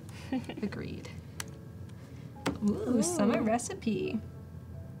refreshing. Agreed. Ooh, summer recipe.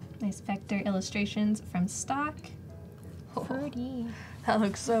 Nice vector illustrations from stock. Pretty. That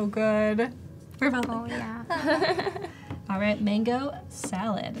looks so good. We're both Oh, yeah. All right, mango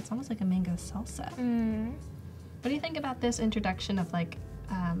salad. It's almost like a mango salsa. What do you think about this introduction of like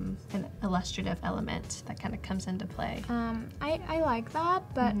an illustrative element that kind of comes into play? I like that,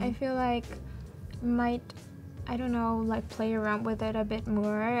 but I feel like might I don't know, like play around with it a bit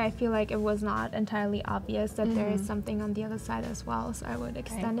more. I feel like it was not entirely obvious that there is something on the other side as well, so I would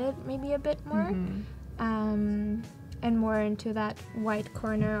extend it maybe a bit more. And more into that white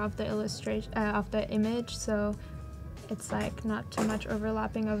corner of the illustration of the image, so it's like not too much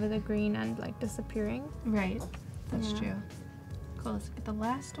overlapping over the green and like disappearing. Right, that's true. Cool, let's look at the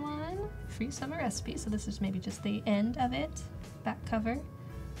last one. Free summer recipe. So this is maybe just the end of it, back cover.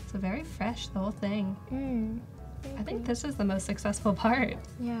 So very fresh, the whole thing. I think this is the most successful part.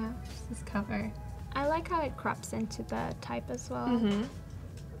 Yeah. Just this cover. I like how it crops into the type as well.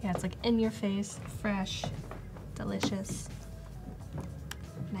 Yeah, it's like in your face, fresh, delicious.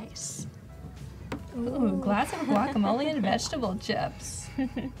 Nice. Ooh, glass of guacamole and vegetable chips.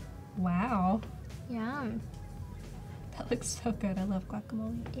 Wow. Yum. That looks so good. I love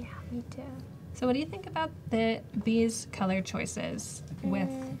guacamole. Yeah, me too. So what do you think about these color choices with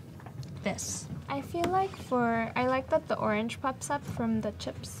this? I feel like I like that the orange pops up from the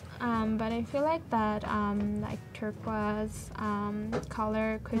chips, but I feel like that like turquoise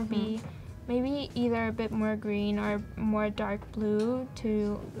color could be maybe either a bit more green or more dark blue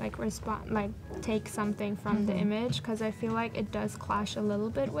to like take something from the image, because I feel like it does clash a little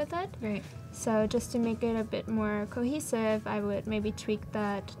bit with it. Right. So just to make it a bit more cohesive, I would maybe tweak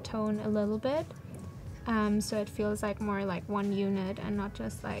that tone a little bit, so it feels like more like one unit and not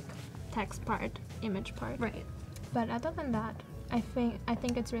just like text part, image part. Right. But other than that, I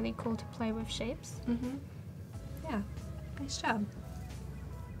think it's really cool to play with shapes. Yeah. Nice job.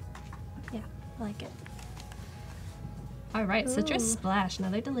 Yeah, I like it. All right, Citrus Splash,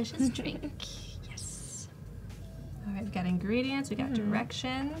 another delicious drink. Yes. All right, we've got ingredients, we got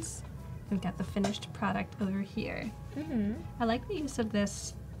directions, we've got the finished product over here. I like the use of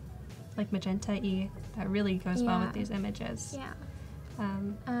this, like magenta-y, that really goes well with these images. Yeah.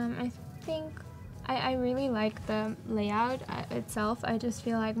 I think I really like the layout itself. I just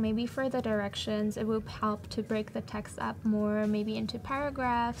feel like maybe for the directions, it will help to break the text up more, maybe into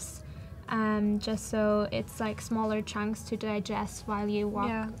paragraphs, just so it's like smaller chunks to digest while you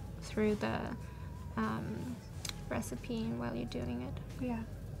walk through the recipe and while you're doing it. Yeah,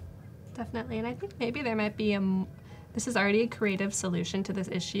 definitely. And I think maybe there might be this is already a creative solution to this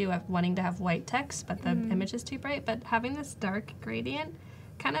issue of wanting to have white text, but the image is too bright. But having this dark gradient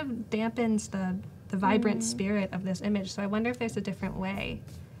kind of dampens the vibrant spirit of this image. So I wonder if there's a different way.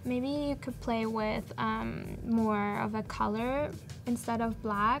 Maybe you could play with more of a color instead of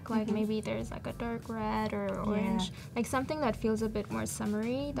black. Like maybe there's like a dark red or orange, like something that feels a bit more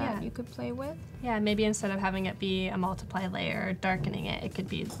summery that you could play with. Yeah, maybe instead of having it be a multiply layer or darkening it, it could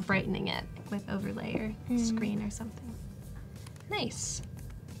be brightening it with overlay or screen or something. Nice.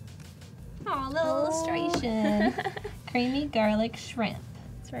 Oh, little illustration. Creamy garlic shrimp.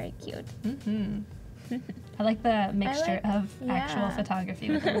 It's very cute. I like the mixture of actual photography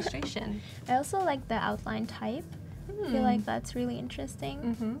with illustration. I also like the outline type. I feel like that's really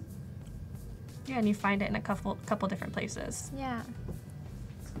interesting. Yeah, and you find it in a couple different places. Yeah.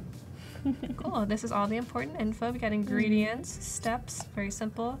 Cool. This is all the important info. We got ingredients, steps, very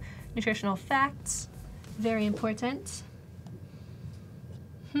simple. Nutritional facts, very important.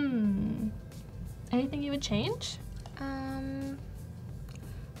 Anything you would change?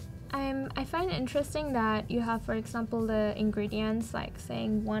 I find it interesting that you have, for example, the ingredients, like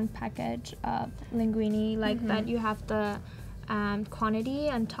saying 1 package of linguine, like that you have the quantity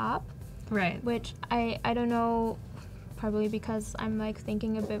on top. Right. Which I don't know, probably because I'm like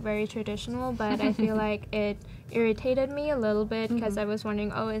thinking a bit very traditional, but I feel like it irritated me a little bit because I was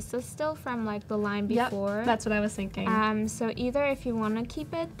wondering, oh, is this still from like the line before? Yep, that's what I was thinking. So either if you want to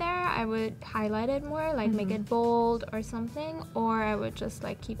keep it there, I would highlight it more, like make it bold or something, or I would just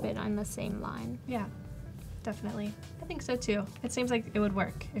like keep it on the same line. Yeah, definitely. I think so too. It seems like it would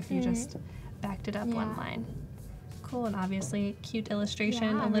work if you just backed it up one line. Cool, and obviously cute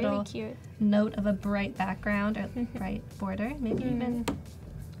illustration, a little really cute note of a bright background or bright border, maybe even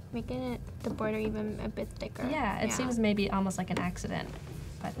making it the border even a bit thicker. Yeah, it seems maybe almost like an accident,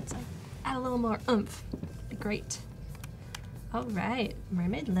 but it's like add a little more oomph. Be great. All right,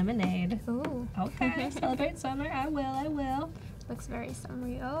 mermaid lemonade. Ooh. Okay, celebrate summer. I will. Looks very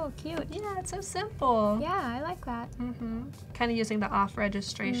summery. Oh, cute. Yeah, it's so simple. Yeah, I like that. Kind of using the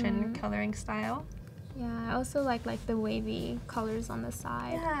off-registration coloring style. Yeah, I also like the wavy colors on the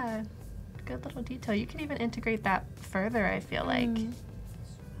side. Yeah, good little detail. You can even integrate that further, I feel like,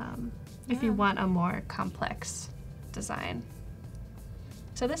 if you want a more complex design.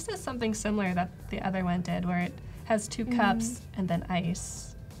 So this is something similar that the other one did, where it has 2 cups and then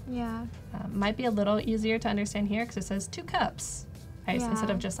ice. Yeah. Might be a little easier to understand here because it says 2 cups ice instead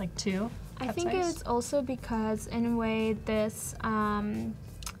of just like 2. I think nice. it's also because in a way this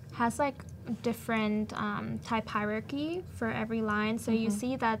has like different type hierarchy for every line. So you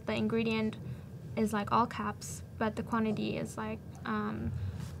see that the ingredient is like all caps, but the quantity is like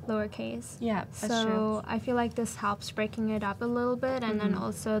lowercase. Yeah, that's so true. I feel like this helps breaking it up a little bit, and then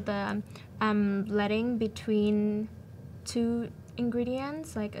also the letting between two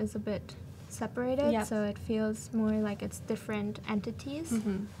ingredients like is a bit separated, Yep. so it feels more like it's different entities.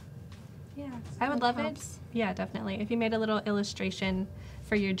 Yeah, I would That love helps. it. Yeah, definitely. If you made a little illustration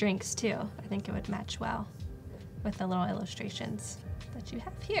for your drinks too, I think it would match well with the little illustrations that you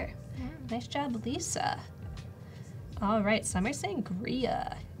have here. Yeah. Nice job, Lisa. All right, Summer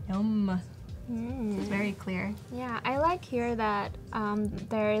Sangria. Yum. This is very clear. Yeah, I like here that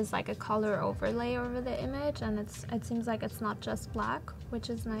there is like a color overlay over the image, and it seems like it's not just black, which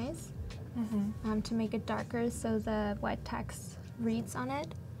is nice. To make it darker so the white text reads on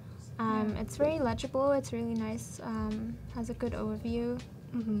it. It's very legible, it's really nice, has a good overview.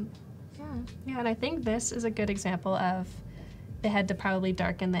 Yeah. Yeah, and I think this is a good example of they had to probably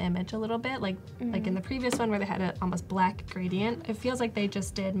darken the image a little bit, like in the previous one where they had an almost black gradient. It feels like they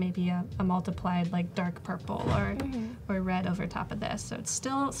just did maybe a multiplied like dark purple or red over top of this. So it's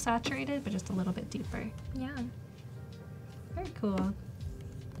still saturated, but just a little bit deeper. Yeah. Very cool.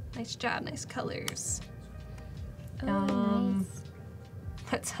 Nice job, nice colors. Oh, nice.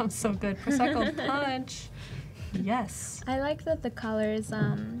 That sounds so good. Prosecco punch. Yes. I like that the colors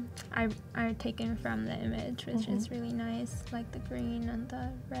are taken from the image, which is really nice, like the green and the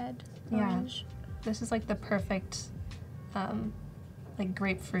red, orange. This is like the perfect like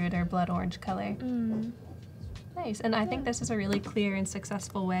grapefruit or blood orange color. Nice. And I think this is a really clear and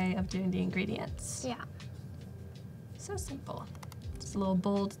successful way of doing the ingredients. Yeah. So simple. Just a little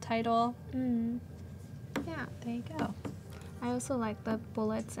bold title. Yeah. There you go. I also like the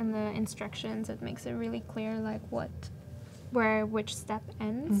bullets and the instructions. It makes it really clear, like which step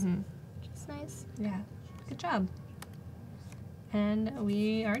ends, which is nice. Yeah, good job. And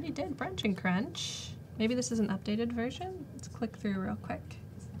we already did Brunch and Crunch. Maybe this is an updated version. Let's click through real quick.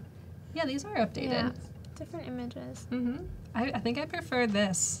 Yeah, these are updated. Yeah. Different images. I think I prefer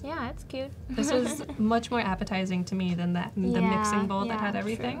this. Yeah, it's cute. This is much more appetizing to me than the mixing bowl that had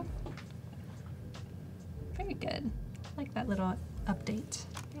everything. True. Very good. I like that little update.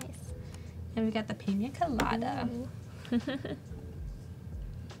 Nice. And we got the pina colada.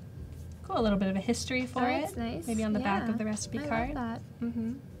 Cool, a little bit of a history for it. That's nice. Maybe on the back Yeah, of the recipe I card. like that.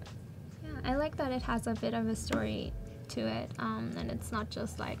 Yeah, I like that it has a bit of a story to it, and it's not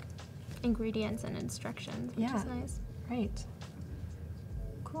just like ingredients and instructions, which is nice. Right.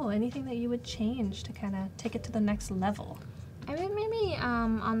 Cool. Anything that you would change to kind of take it to the next level? I mean, maybe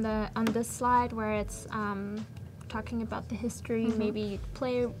on this slide where it's talking about the history, maybe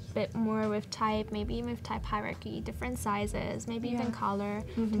play a bit more with type, maybe even with type hierarchy, different sizes, maybe even color,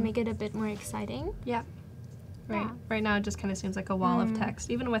 to make it a bit more exciting. Yeah. Right. Yeah. Right now it just kind of seems like a wall of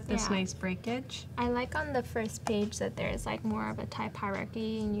text, even with this Yeah. nice breakage. I like on the first page that there's like more of a type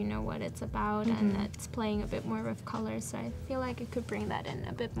hierarchy and you know what it's about, and it's playing a bit more with colors, so I feel like it could bring that in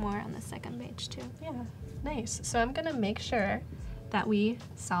a bit more on the second page too. Yeah. Nice. So I'm going to make sure that we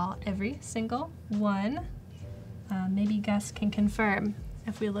saw every single one. Maybe Gus can confirm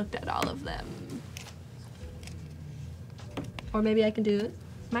if we looked at all of them. Or maybe I can do it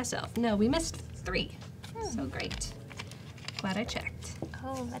myself. No, we missed 3. So great. Glad I checked.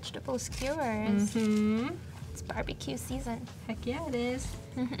 Oh, vegetable skewers. It's barbecue season. Heck yeah, it is.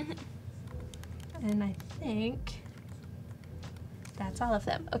 And I think that's all of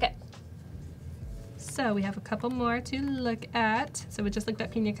them. Okay. So we have a couple more to look at. So we just looked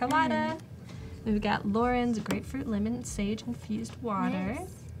at pina colada. We've got Lauren's grapefruit, lemon, sage infused water.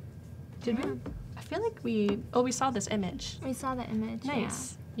 Nice. Did we? I feel like we saw this image. We saw the image.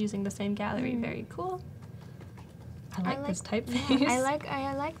 Nice. Using the same gallery. Very cool. I like this Yeah. typeface.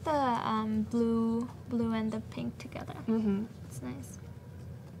 I like the blue and the pink together. It's nice.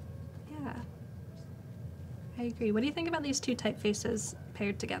 Yeah. I agree. What do you think about these two typefaces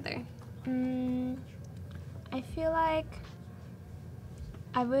paired together? I feel like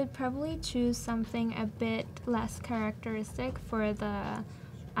I would probably choose something a bit less characteristic for the,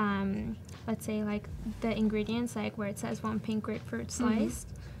 let's say like the ingredients, like where it says 1 pink grapefruit sliced,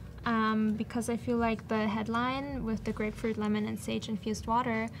 because I feel like the headline with the grapefruit, lemon, and sage infused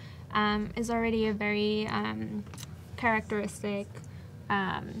water is already a very characteristic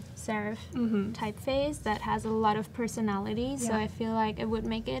serif typeface that has a lot of personality. So I feel like it would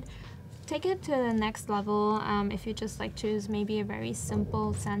make it take it to the next level if you just like choose maybe a very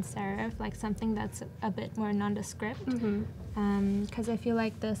simple sans serif, like something that's a bit more nondescript. Because I feel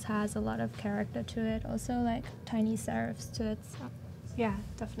like this has a lot of character to it, also like tiny serifs to it. So. Yeah,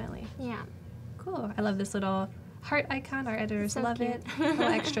 definitely. Yeah. Cool. I love this little heart icon. Our editors So love cute. it. A little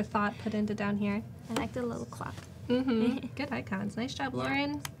extra thought put into down here. I like the little clock. Good icons. Nice job,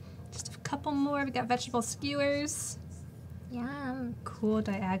 Lauren. Just a couple more. We got vegetable skewers. Yeah. Cool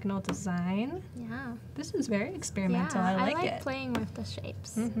diagonal design. Yeah. This is very experimental. Yeah, I like it. playing with the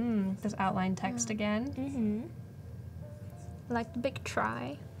shapes. This outline text again. I like the big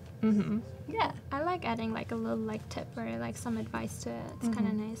try. Yeah. I like adding like a little like tip or like some advice to it. It's kind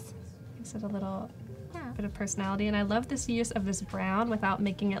of nice. Gives it a little Yeah. bit of personality. And I love this use of this brown without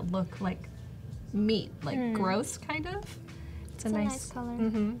making it look like meat, like gross kind of. It's a nice color.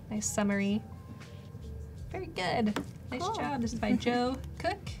 Nice summery. Very good. Nice Cool. job. This is by Joe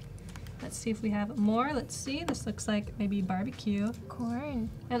Cook. Let's see if we have more. Let's see. This looks like maybe barbecue. Corn.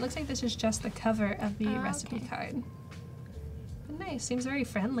 And it looks like this is just the cover of the recipe okay. card. But nice. Seems very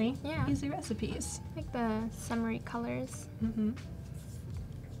friendly. Yeah. Easy recipes. Like the summery colors.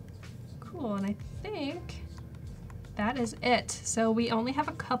 Cool. And I think that is it. So we only have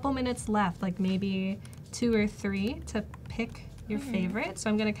a couple minutes left, like maybe 2 or 3 to pick your favorite. So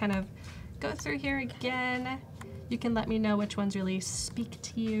I'm going to kind of go through here again. You can let me know which ones really speak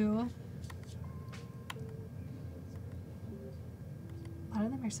to you. A lot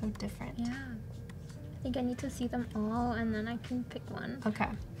of them are so different. Yeah. I think I need to see them all and then I can pick one. Okay.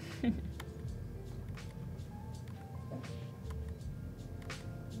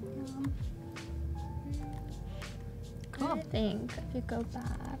 Cool. I think if you go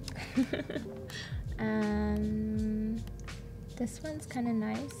back, this one's kind of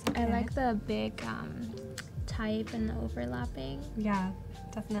nice. I Okay. like the big type and the overlapping. Yeah,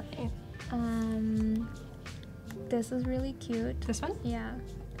 definitely. This is really cute. This one? Yeah.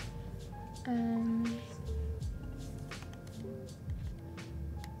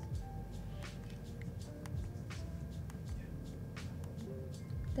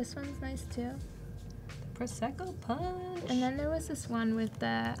 This one's nice too. Prosecco punch. And then there was this one with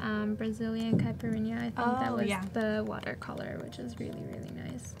the Brazilian caipirinha. I think that was the watercolor, which is really, really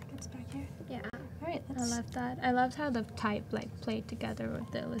nice. It's back here. Yeah. All right, I let's. love that. I loved how the type like played together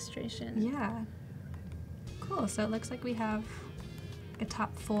with the illustration. Yeah. Cool. So it looks like we have a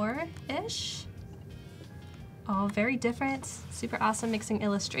top 4-ish. All very different. Super awesome mixing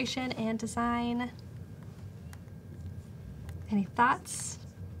illustration and design. Any thoughts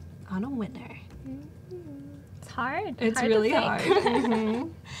on a winner? It's hard. It's hard really to hard. pick.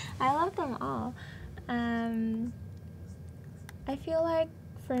 I love them all. I feel like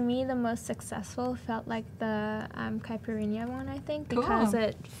for me the most successful felt like the caipirinha one, I think, because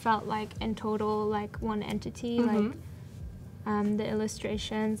it felt like in total like one entity, like the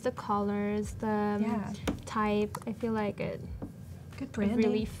illustrations, the colors, the type. I feel like it Good branding.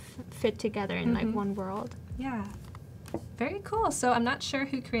 really fit together in like one world. Yeah. Very cool. So I'm not sure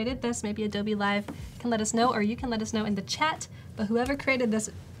who created this. Maybe Adobe Live can let us know, or you can let us know in the chat. But whoever created this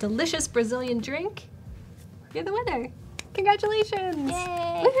delicious Brazilian drink, you're the winner. Congratulations!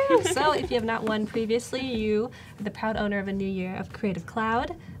 Yay! Woohoo! So if you have not won previously, you are the proud owner of a new year of Creative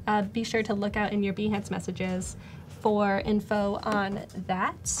Cloud. Be sure to look out in your Behance messages for info on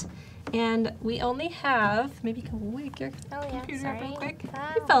that. And we only have, maybe you can wake your computer up real quick.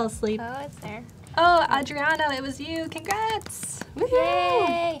 You fell asleep. Oh, it's there. Oh, Adriano, it was you. Congrats! Woohoo!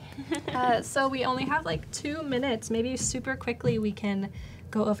 Yay! So we only have like 2 minutes. Maybe super quickly we can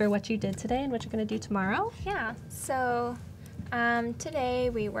go over what you did today and what you're going to do tomorrow. Yeah, so today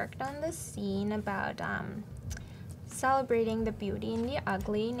we worked on this scene about celebrating the beauty in the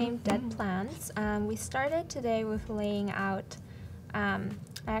ugly named Dead Plants. We started today with laying out,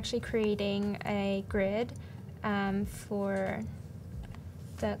 actually creating a grid for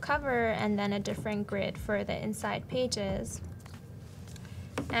the cover and then a different grid for the inside pages.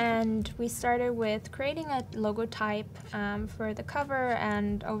 And we started with creating a logo type for the cover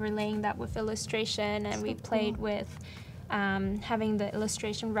and overlaying that with illustration, and we played with having the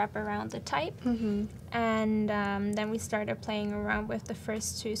illustration wrap around the type. And then we started playing around with the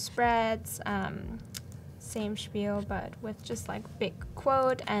first 2 spreads, same spiel but with just like big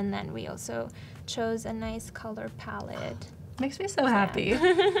quote, and then we also chose a nice color palette. Makes me so happy.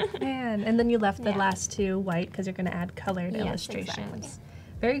 Man, and then you left the last 2 white because you're going to add colored illustrations. Exactly.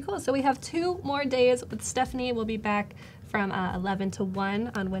 Very cool. So we have 2 more days with Stefanie. We'll be back from 11 to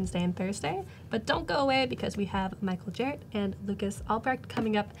 1 on Wednesday and Thursday. But don't go away because we have Michael Jarrett and Lucas Albrecht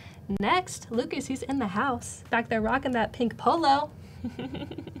coming up next. Lucas, he's in the house. Back there rocking that pink polo.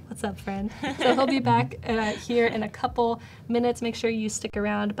 Let's What's up, friend? So he'll be back here in a couple minutes. Make sure you stick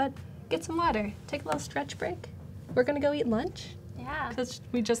around, but get some water. Take a little stretch break. We're gonna go eat lunch. Yeah. Because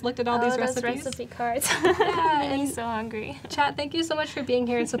we just looked at all these recipes. Those recipe cards. Yeah, I'm so hungry. Chat, thank you so much for being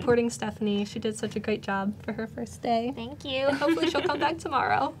here and supporting Stefanie. She did such a great job for her first day. Thank you. And hopefully she'll come back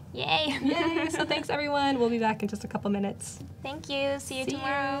tomorrow. Yay. Yay. So thanks, everyone. We'll be back in just a couple minutes. Thank you. See you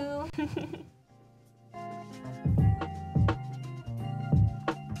tomorrow. You.